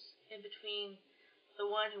increase in between the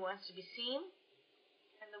one who wants to be seen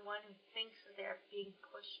and the one who thinks that they are being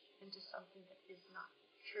pushed into something that is not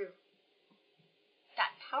true.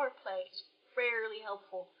 That power play is rarely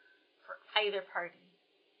helpful for either party.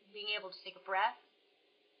 Being able to take a breath,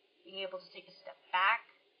 being able to take a step back,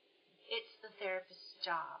 it's the therapist's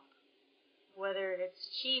job. Whether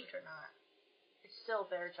it's achieved or not, it's still still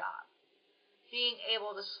their job. Being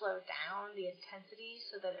able to slow down the intensity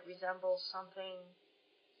so that it resembles something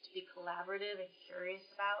to be collaborative and curious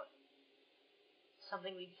about,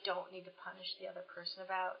 something we don't need to punish the other person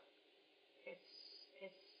about,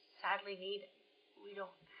 it's sadly needed. We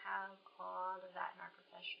don't have a lot of that in our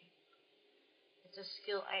profession. It's a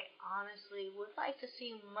skill I honestly would like to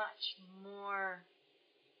see much more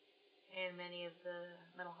in many of the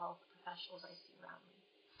mental health professionals I see around me.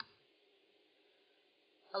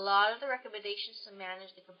 A lot of the recommendations to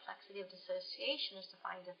manage the complexity of dissociation is to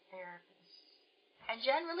find a therapist. And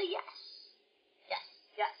generally, yes. Yes,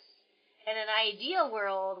 yes. In an ideal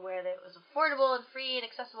world where it was affordable and free and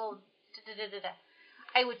accessible,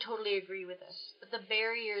 I would totally agree with this. But the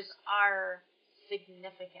barriers are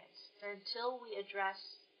significant. Until we address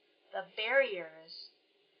the barriers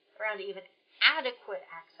around even adequate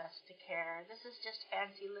access to care, this is just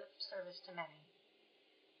fancy lip service to many.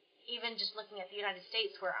 Even just looking at the United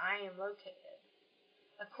States where I am located.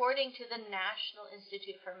 According to the National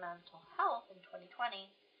Institute for Mental Health in 2020,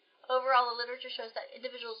 overall the literature shows that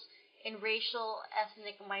individuals in racial,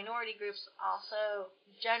 ethnic, minority groups also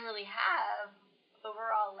generally have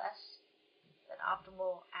overall less than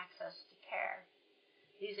optimal access to care.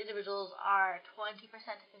 These individuals are 20%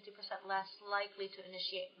 to 50% less likely to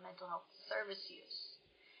initiate mental health service use,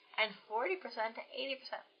 and 40% to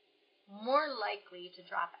 80% more likely to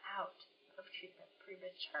drop out of treatment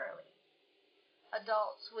prematurely.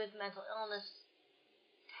 Adults with mental illness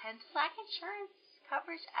tend to lack insurance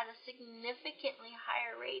coverage at a significantly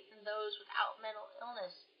higher rate than those without mental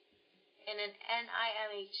illness. In an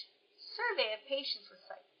NIMH survey of patients with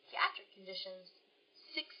psychiatric conditions,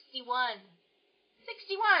 61,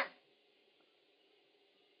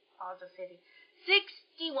 I'll just say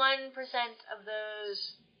 61% of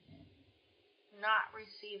those not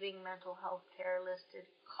receiving mental health care listed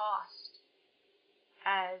cost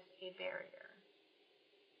as a barrier.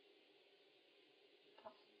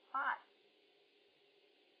 That's a lot.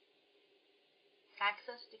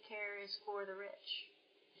 Access to care is for the rich.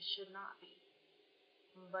 It should not be.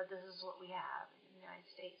 But this is what we have in the United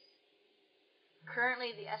States.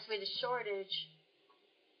 Currently, the estimated shortage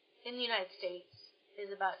in the United States is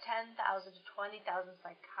about 10,000 to 20,000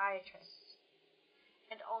 psychiatrists.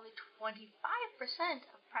 And only 25%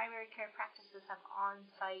 of primary care practices have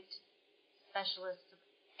on-site specialists of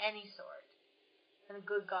any sort. And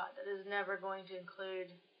good God, that is never going to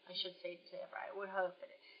include, I should say never, I would hope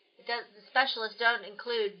that the specialists don't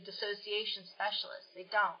include dissociation specialists.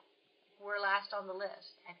 They don't. We're last on the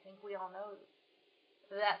list. I think we all know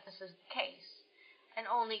that this is the case. And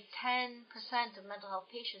only 10% of mental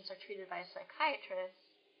health patients are treated by a psychiatrist.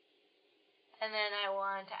 And then I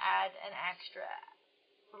want to add an extra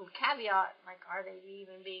little caveat, like, are they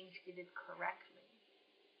even being treated correctly?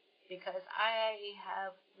 Because I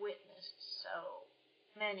have witnessed so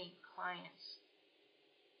many clients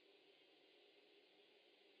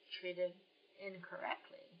treated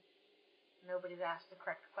incorrectly. Nobody's asked the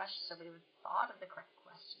correct questions. Nobody even thought of the correct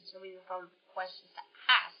questions. Nobody even thought of the questions to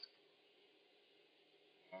ask.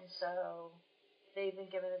 And so they've been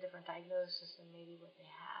given a different diagnosis than maybe what they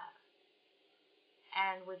have.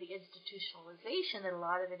 And with the institutionalization that a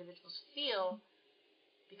lot of individuals feel,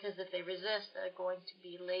 because if they resist, they're going to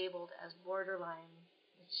be labeled as borderline,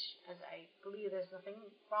 which, as I believe there's nothing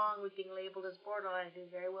wrong with being labeled as borderline. I do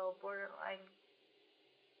very well borderline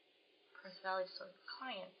personality disorder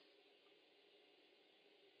clients.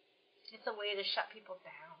 It's a way to shut people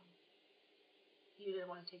down. You didn't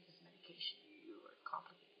want to take this medication. You are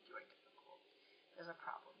complicated. You are difficult. There's a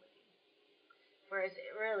problem with you. Whereas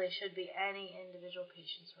it really should be any individual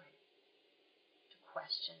patient's right to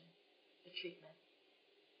question the treatment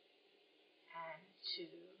and to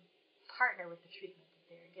partner with the treatment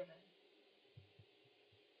that they are given.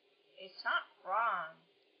 It's not wrong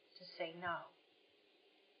to say no.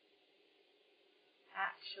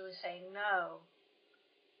 Actually saying no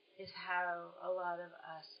is how a lot of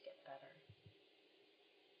us get better.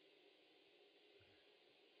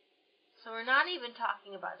 So we're not even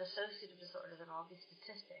talking about dissociative disorders and all these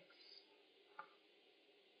statistics.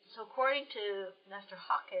 So according to Nestor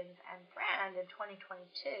Hawkins and Brand in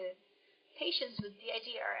 2022, patients with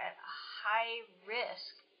DID are at a high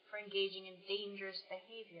risk for engaging in dangerous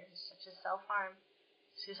behaviors such as self-harm,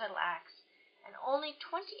 suicidal acts, and only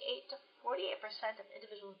 28 to 48% of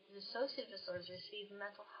individuals with dissociative disorders receive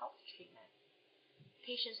mental health treatment.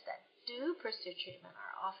 Patients that do pursue treatment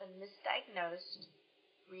are often misdiagnosed,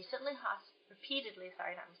 repeatedly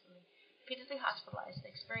hospitalized,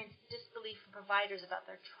 and experience disbelief from providers about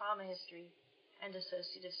their trauma history and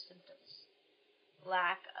dissociative symptoms.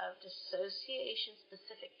 Lack of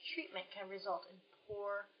dissociation-specific treatment can result in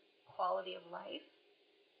poor quality of life,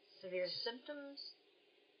 severe symptoms,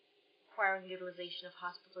 requiring utilization of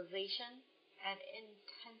hospitalization, and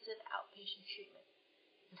intensive outpatient treatment,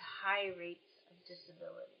 and high rates of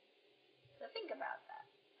disability. So think about that.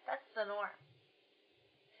 That's the norm.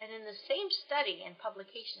 And in the same study and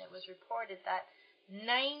publication, it was reported that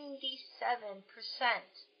 97%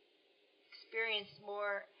 experienced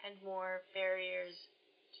more and more barriers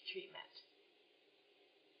to treatment.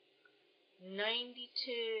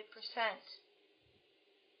 92%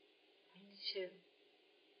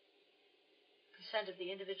 of the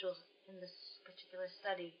individuals in this particular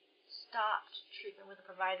study stopped treatment with a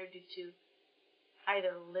provider due to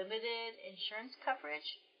either limited insurance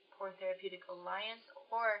coverage, poor therapeutic alliance,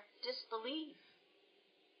 or disbelief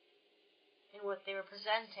in what they were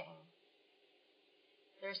presenting,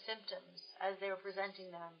 their symptoms as they were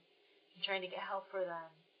presenting them, and trying to get help for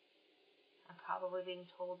them, and probably being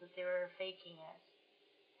told that they were faking it,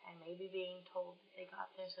 and maybe being told that they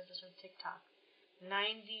got their symptoms from TikTok.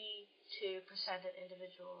 92% of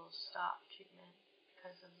individuals stopped treatment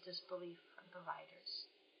because of disbelief from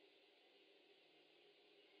providers.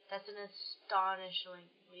 That's an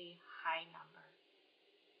astonishingly high number.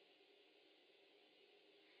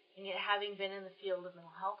 And yet, having been in the field of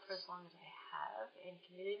mental health for as long as I have, and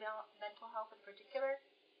community mental health in particular,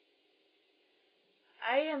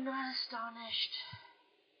 I am not astonished.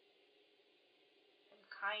 I'm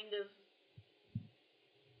kind of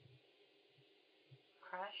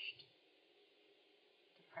crushed,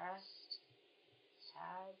 depressed,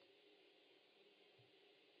 sad.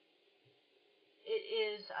 It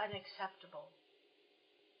is unacceptable.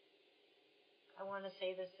 I want to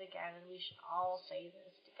say this again, and we should all say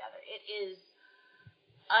this together. It is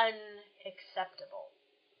unacceptable.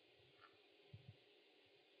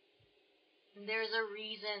 And there's a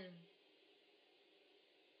reason.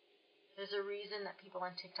 There's a reason that people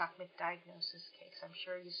on TikTok make diagnosis cakes. I'm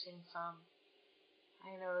sure you've seen some.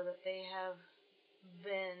 I know that they have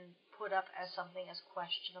been put up as something as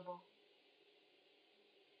questionable.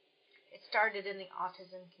 It started in the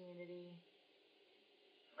autism community,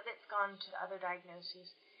 but it's gone to other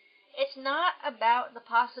diagnoses. It's not about the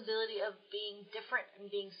possibility of being different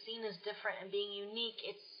and being seen as different and being unique.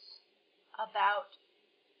 It's about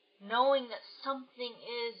knowing that something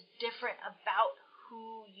is different about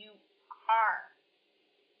who you are.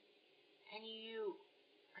 And you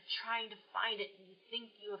are trying to find it, and you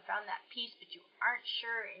think you have found that piece, but you aren't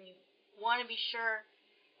sure, and you want to be sure,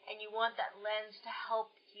 and you want that lens to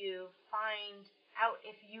help you find out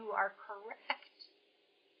if you are correct.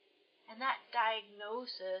 And that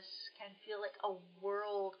diagnosis can feel like a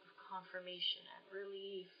world of confirmation and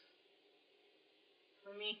relief.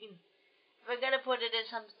 I mean, if I'm going to put it in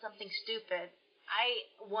something stupid, I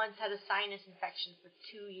once had a sinus infection for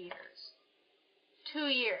 2 years. 2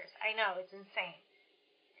 years. I know, it's insane.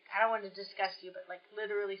 I don't want to disgust you, but like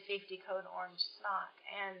literally safety code orange snot.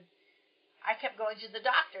 And I kept going to the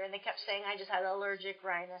doctor, and they kept saying I just had allergic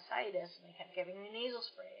rhinitis, and they kept giving me nasal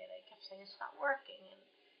spray, and I kept saying it's not working, and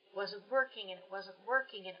it wasn't working, and it wasn't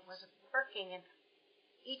working, and it wasn't working, and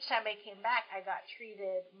each time I came back, I got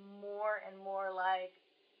treated more and more like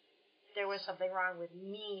there was something wrong with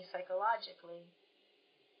me psychologically.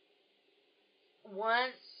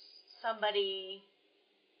 Once somebody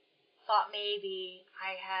thought maybe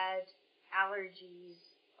I had allergies.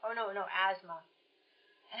 Oh, no, asthma.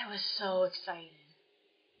 And I was so excited.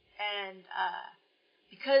 And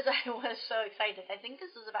because I was so excited, I think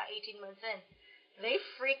this was about 18 months in, they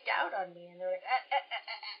freaked out on me. And they were like,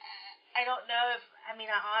 I don't know if, I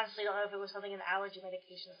honestly don't know if it was something in the allergy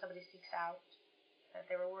medication that somebody seeks out that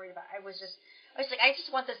they were worried about. I was like, I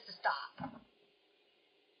just want this to stop.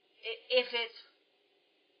 If it's,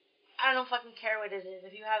 I don't fucking care what it is.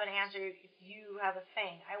 If you have an answer, if you have a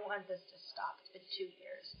thing, I want this to stop. It's been 2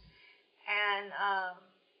 years. And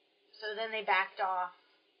so then they backed off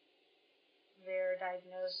their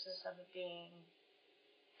diagnosis of it being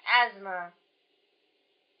asthma.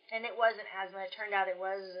 And it wasn't asthma. It turned out it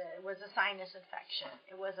was a sinus infection.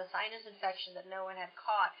 It was a sinus infection that no one had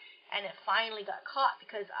caught. And it finally got caught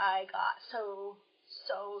because I got so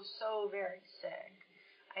very sick.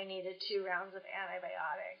 I needed 2 rounds of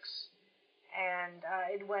antibiotics, and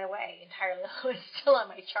it went away entirely. It's still on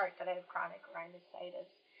my chart that I have chronic rhinitis,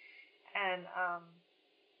 and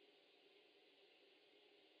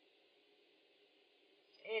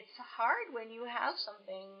it's hard when you have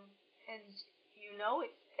something and you know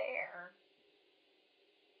it's there,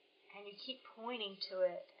 and you keep pointing to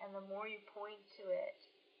it, and the more you point to it,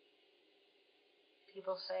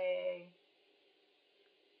 people say,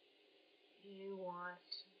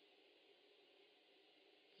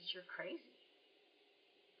 you're crazy.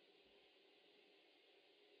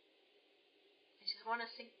 just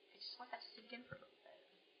want that to sink in for a little bit.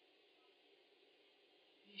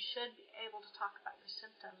 You should be able to talk about your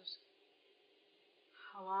symptoms,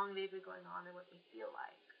 how long they've been going on and what they feel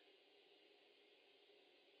like,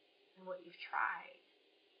 and what you've tried,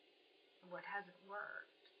 and what hasn't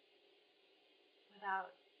worked,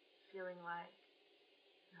 without feeling like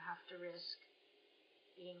you have to risk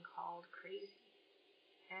being called crazy.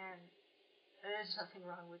 And there's nothing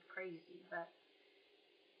wrong with crazy, but,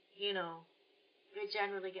 it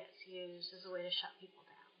generally gets used as a way to shut people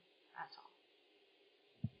down. That's all.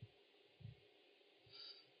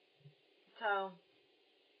 So,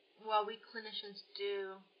 while we clinicians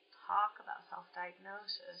do talk about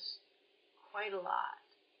self-diagnosis quite a lot,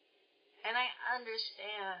 and I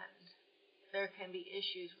understand there can be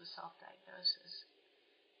issues with self-diagnosis,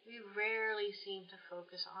 we rarely seem to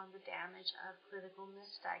focus on the damage of clinical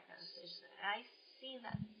misdiagnosis. And I see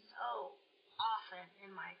that so often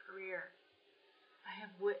in my career. I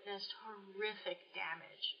have witnessed horrific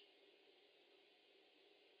damage.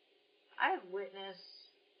 I have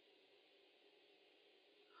witnessed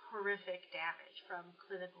horrific damage from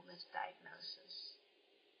clinical misdiagnosis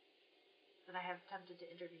that I have attempted to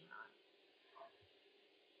intervene on.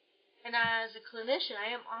 And as a clinician,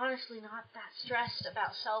 I am honestly not that stressed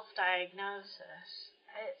about self-diagnosis.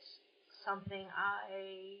 It's something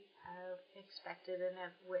I have expected and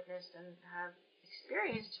have witnessed and have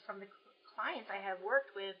experienced from the clients I have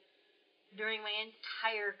worked with during my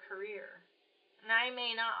entire career. And I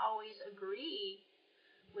may not always agree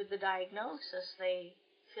with the diagnosis they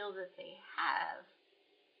feel that they have,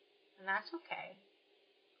 and that's okay.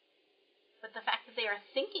 But the fact that they are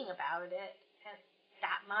thinking about it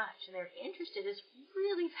that much and they're interested is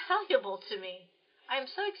really valuable to me. I'm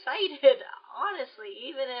so excited, honestly,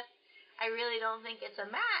 even if I really don't think it's a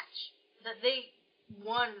match, that they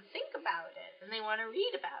want to think about it and they want to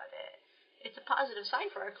read about it. It's a positive sign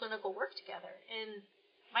for our clinical work together. In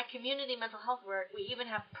my community mental health work, we even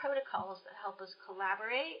have protocols that help us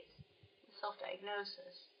collaborate with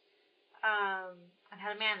self-diagnosis and how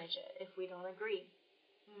to manage it if we don't agree.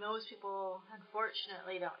 Most people,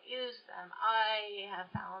 unfortunately, don't use them. I have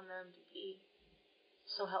found them to be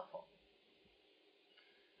so helpful.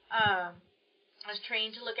 I was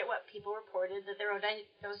trained to look at what people reported that their own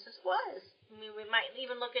diagnosis was. I mean, we might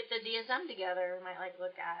even look at the DSM together. We might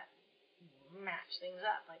look at, match things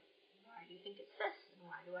up. Like, why do you think it's this? And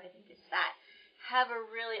why do I think it's that? Have a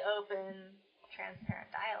really open, transparent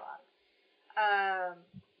dialogue.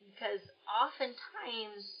 Because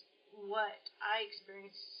oftentimes what I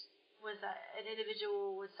experienced was that an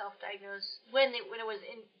individual was self-diagnosed when it was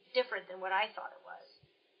different than what I thought it was.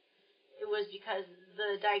 It was because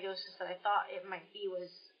the diagnosis that I thought it might be was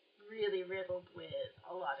really riddled with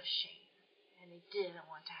a lot of shame. And they didn't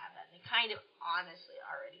want to have that. And they kind of honestly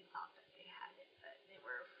already thought that they had it, but they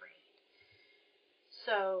were afraid.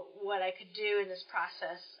 So what I could do in this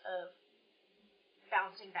process of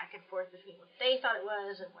bouncing back and forth between what they thought it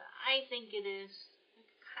was and what I think it is,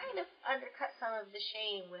 kind of undercut some of the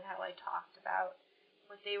shame with how I talked about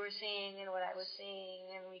what they were seeing and what I was seeing,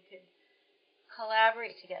 and we could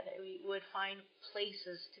collaborate together. We would find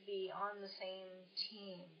places to be on the same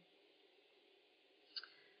team.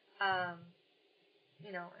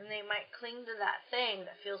 And they might cling to that thing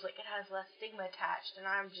that feels like it has less stigma attached, and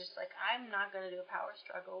I'm just like, I'm not going to do a power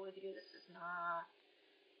struggle with you. This is not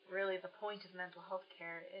really the point of mental health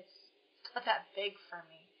care. It's not that big for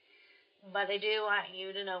me. But I do want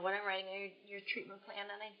you to know what I'm writing on your treatment plan,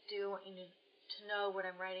 and I do want you to know what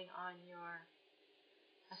I'm writing on your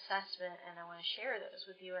assessment, and I want to share those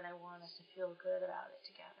with you, and I want us to feel good about it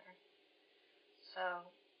together. So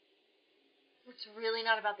it's really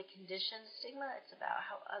not about the condition stigma, it's about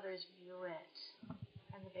how others view it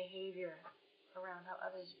and the behavior around how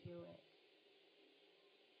others view it.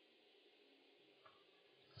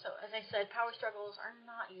 So as I said, power struggles are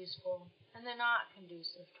not useful, and they're not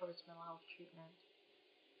conducive towards mental health treatment.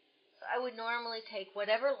 So I would normally take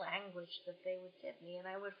whatever language that they would give me, and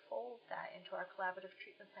I would fold that into our collaborative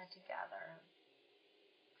treatment plan together.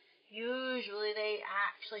 Usually they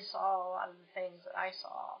actually saw a lot of the things that I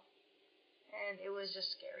saw, and it was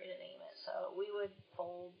just scary to name it. So we would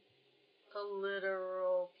fold the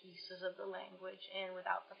literal pieces of the language in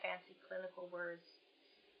without the fancy clinical words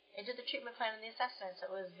into the treatment plan and the assessments.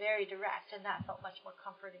 It was very direct, and that felt much more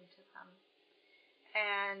comforting to them.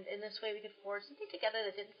 And in this way, we could forge something together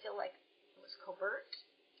that didn't feel like it was covert,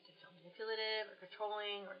 it didn't feel manipulative or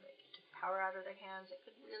controlling, or that took power out of their hands. It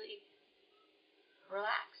could really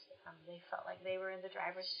relax them. They felt like they were in the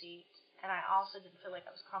driver's seat, and I also didn't feel like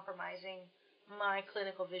I was compromising my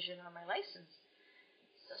clinical vision or my license.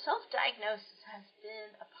 So self-diagnosis has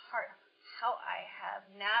been a part of how I have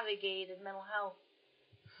navigated mental health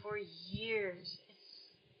for years.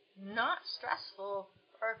 It's not stressful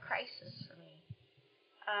or a crisis for me.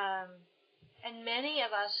 And many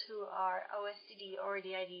of us who are OSDD or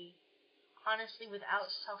DID, honestly, without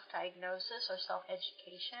self-diagnosis or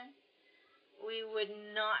self-education, we would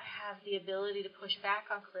not have the ability to push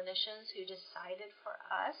back on clinicians who decided for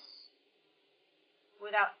us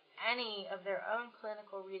without any of their own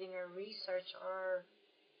clinical reading or research or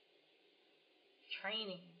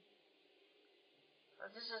training. So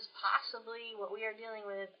this is possibly what we are dealing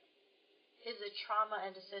with is a trauma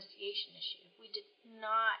and dissociation issue. If we did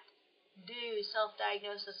not do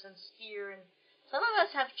self-diagnosis and steer, and some of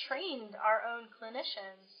us have trained our own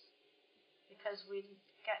clinicians because we didn't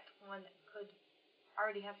get one that could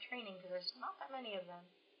already have training, because there's not that many of them.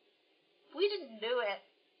 If we didn't do it,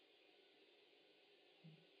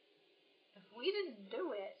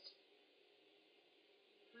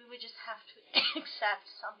 we would just have to accept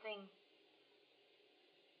something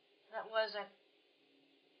that wasn't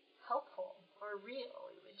helpful or real.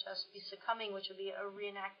 We would just be succumbing, which would be a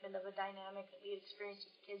reenactment of a dynamic that we had experienced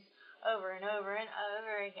with kids over and over and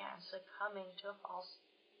over again, succumbing to a false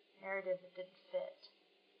narrative that didn't fit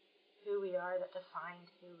who we are, that defined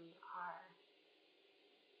who we are.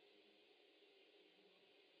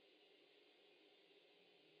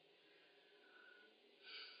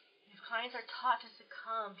 If clients are taught to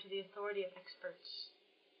succumb to the authority of experts,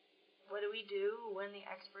 what do we do when the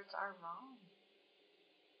experts are wrong?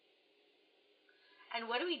 And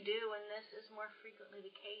what do we do when this is more frequently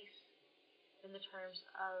the case in the terms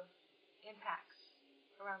of impacts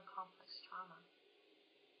around complex trauma?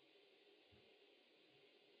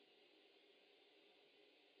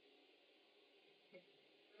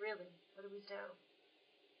 Really, what do we do?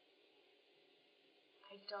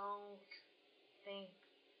 I don't think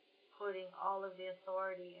putting all of the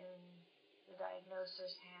authority in the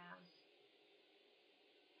diagnoser's hands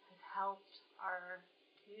has helped our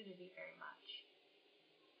community very much.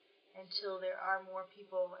 Until there are more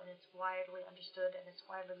people and it's widely understood and it's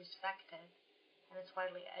widely respected and it's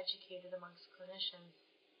widely educated amongst clinicians,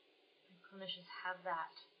 and clinicians have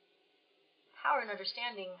that power and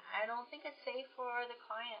understanding, I don't think it's safe for the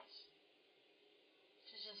clients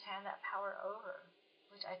to just hand that power over,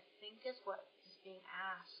 which I think is what is being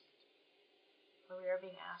asked, when we are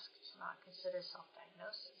being asked to not consider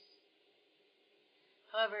self-diagnosis.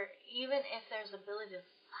 However, even if there's the ability to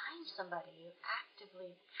find somebody who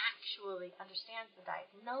actually understands the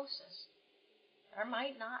diagnosis, there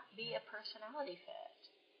might not be a personality fit.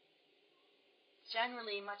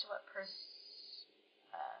 Generally, much of what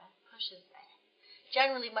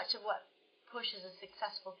pushes a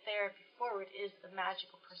successful therapy forward is the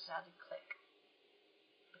magical personality click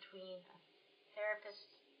between a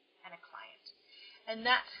therapist and a client. And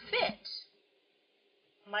that fit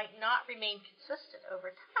might not remain consistent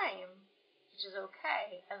over time, which is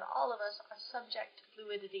okay, as all of us are subject to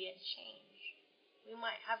fluidity and change. We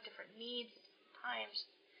might have different needs at different times,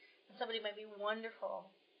 and somebody might be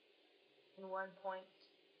wonderful in one point,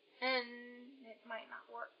 and it might not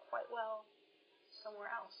work quite well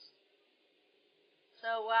somewhere else.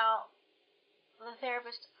 So while the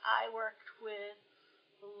therapist I worked with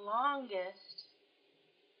the longest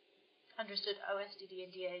understood OSDD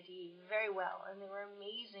and DID very well, and they were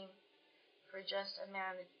amazing for just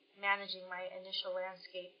managing my initial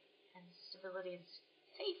landscape and stability and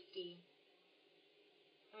safety.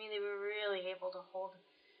 I mean, they were really able to hold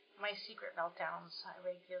my secret meltdowns I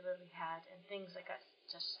regularly had, and things that got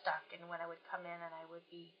just stuck, and when I would come in and I would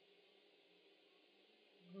be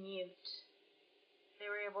mute, they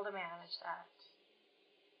were able to manage that.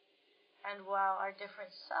 And while our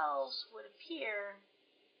different selves would appear,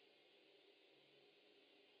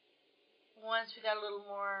 once we got a little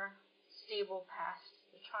more stable past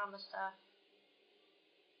the trauma stuff,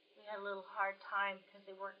 we had a little hard time because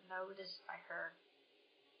they weren't noticed by her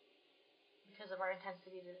because of our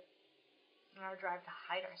intensity and our drive to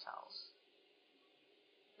hide ourselves.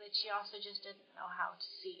 But she also just didn't know how to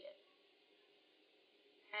see it.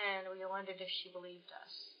 And we wondered if she believed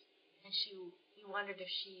us. And we wondered if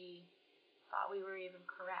she thought we were even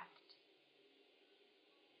correct.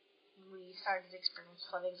 We started to experience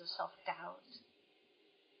feelings of self-doubt.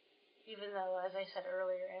 Even though, as I said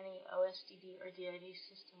earlier, any OSDD or DID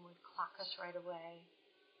system would clock us right away.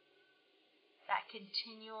 That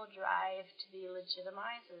continual drive to be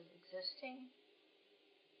legitimized as existing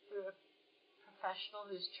through a professional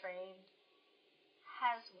who's trained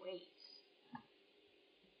has weight.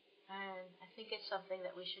 And I think it's something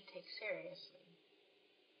that we should take seriously.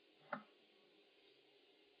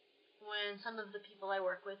 when some of the people I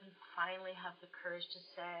work with who finally have the courage to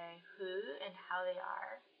say who and how they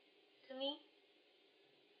are to me,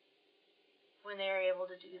 when they are able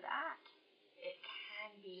to do that, it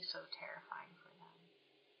can be so terrifying for them.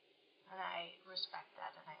 And I respect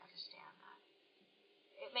that and I understand that.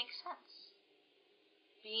 It makes sense.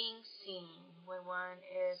 Being seen when one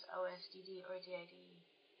is OSDD or DID,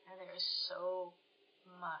 and there is so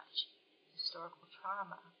much historical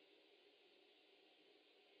trauma,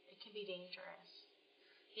 it can be dangerous.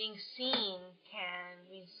 Being seen can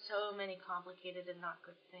mean so many complicated and not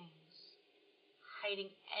good things.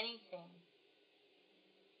 Hiding anything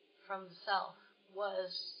from the self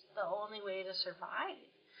was the only way to survive.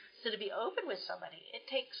 So to be open with somebody, it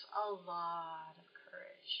takes a lot of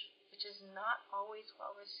courage, which is not always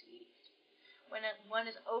well received. When one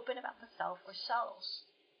is open about the self or selves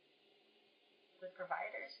with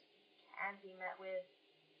providers, it can be met with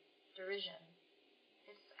derision.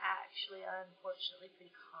 It's actually, unfortunately,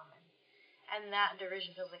 pretty common. And that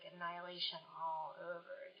derision feels like annihilation all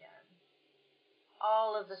over again.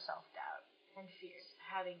 All of the self-doubt and fears of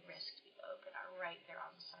having risk to be open are right there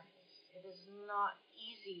on the surface. It is not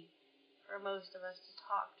easy for most of us to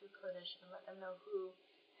talk to a clinician and let them know who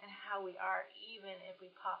and how we are, even if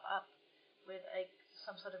we pop up with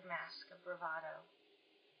some sort of mask of bravado.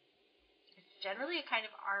 It's generally a kind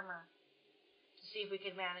of armor to see if we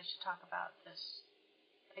can manage to talk about this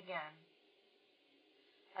again.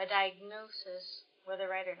 A diagnosis,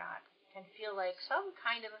 whether right or not, can feel like some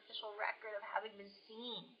kind of official record of having been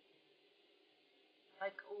seen.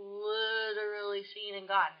 Like literally seen and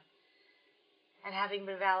gotten. And having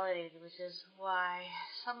been validated, which is why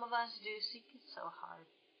some of us do seek it so hard.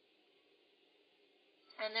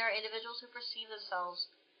 And there are individuals who perceive themselves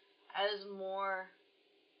as more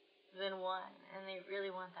than one, and they really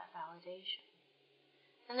want that validation.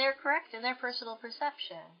 And they're correct in their personal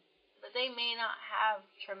perception, but they may not have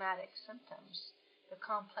traumatic symptoms, the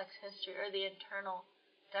complex history, or the internal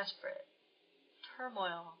desperate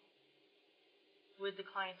turmoil with the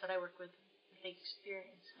clients that I work with that they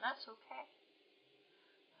experience, and that's okay.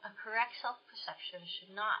 A correct self-perception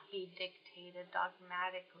should not be dictated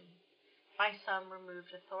dogmatically by some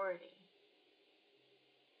removed authority.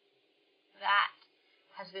 That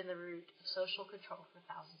has been the root of social control for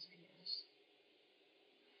thousands of years.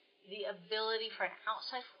 The ability for an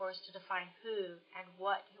outside force to define who and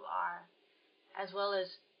what you are, as well as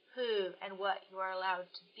who and what you are allowed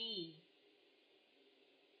to be.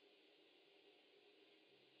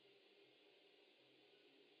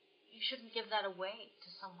 You shouldn't give that away to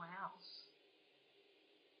someone else.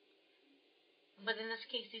 But in this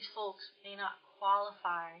case, these folks may not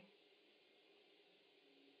qualify.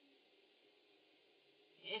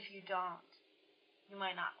 If you don't, you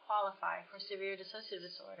might not qualify for severe dissociative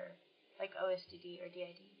disorder, like OSDD or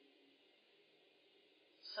DID.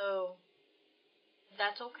 So,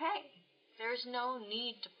 that's okay. There's no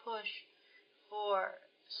need to push for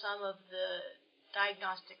some of the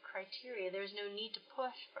diagnostic criteria. There's no need to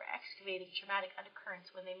push for excavating traumatic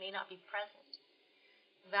undercurrents when they may not be present.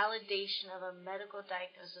 Validation of a medical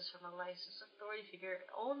diagnosis from a licensed authority figure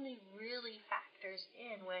only really factors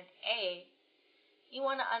in when A, you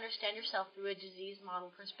want to understand yourself through a disease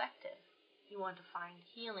model perspective. You want to find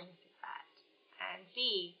healing through that. And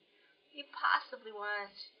B, you possibly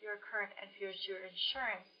want your current and future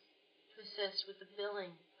insurance to assist with the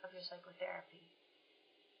billing of your psychotherapy.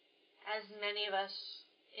 As many of us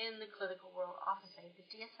in the clinical world often say, the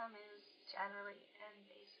DSM is generally and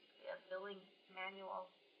basically a billing manual.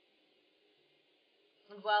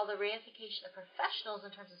 And while the reification of professionals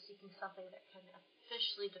in terms of seeking something that can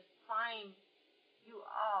officially define you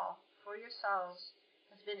all for yourselves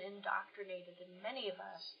has been indoctrinated in many of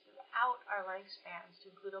us throughout our lifespans to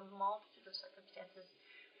include a multitude of circumstances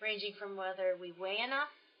ranging from whether we weigh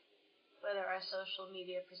enough, whether our social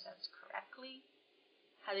media presents correctly,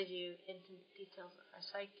 how to view intimate details of our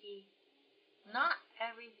psyche. Not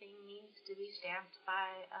everything needs to be stamped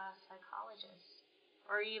by a psychologist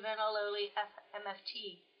or even a lowly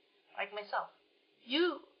MFT like myself.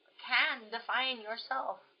 You can define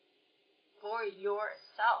yourself for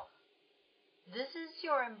yourself. This is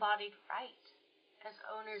your embodied right as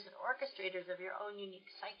owners and orchestrators of your own unique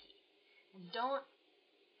psyche. And don't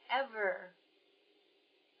ever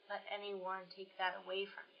let anyone take that away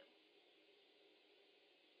from you.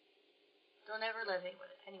 Don't ever let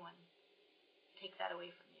anyone take that away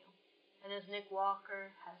from you. And as Nick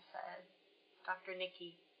Walker has said, Dr.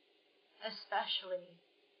 Nikki, especially,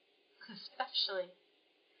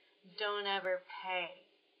 don't ever pay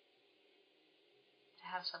to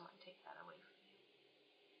have someone take that away from you.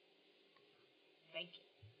 Thank you.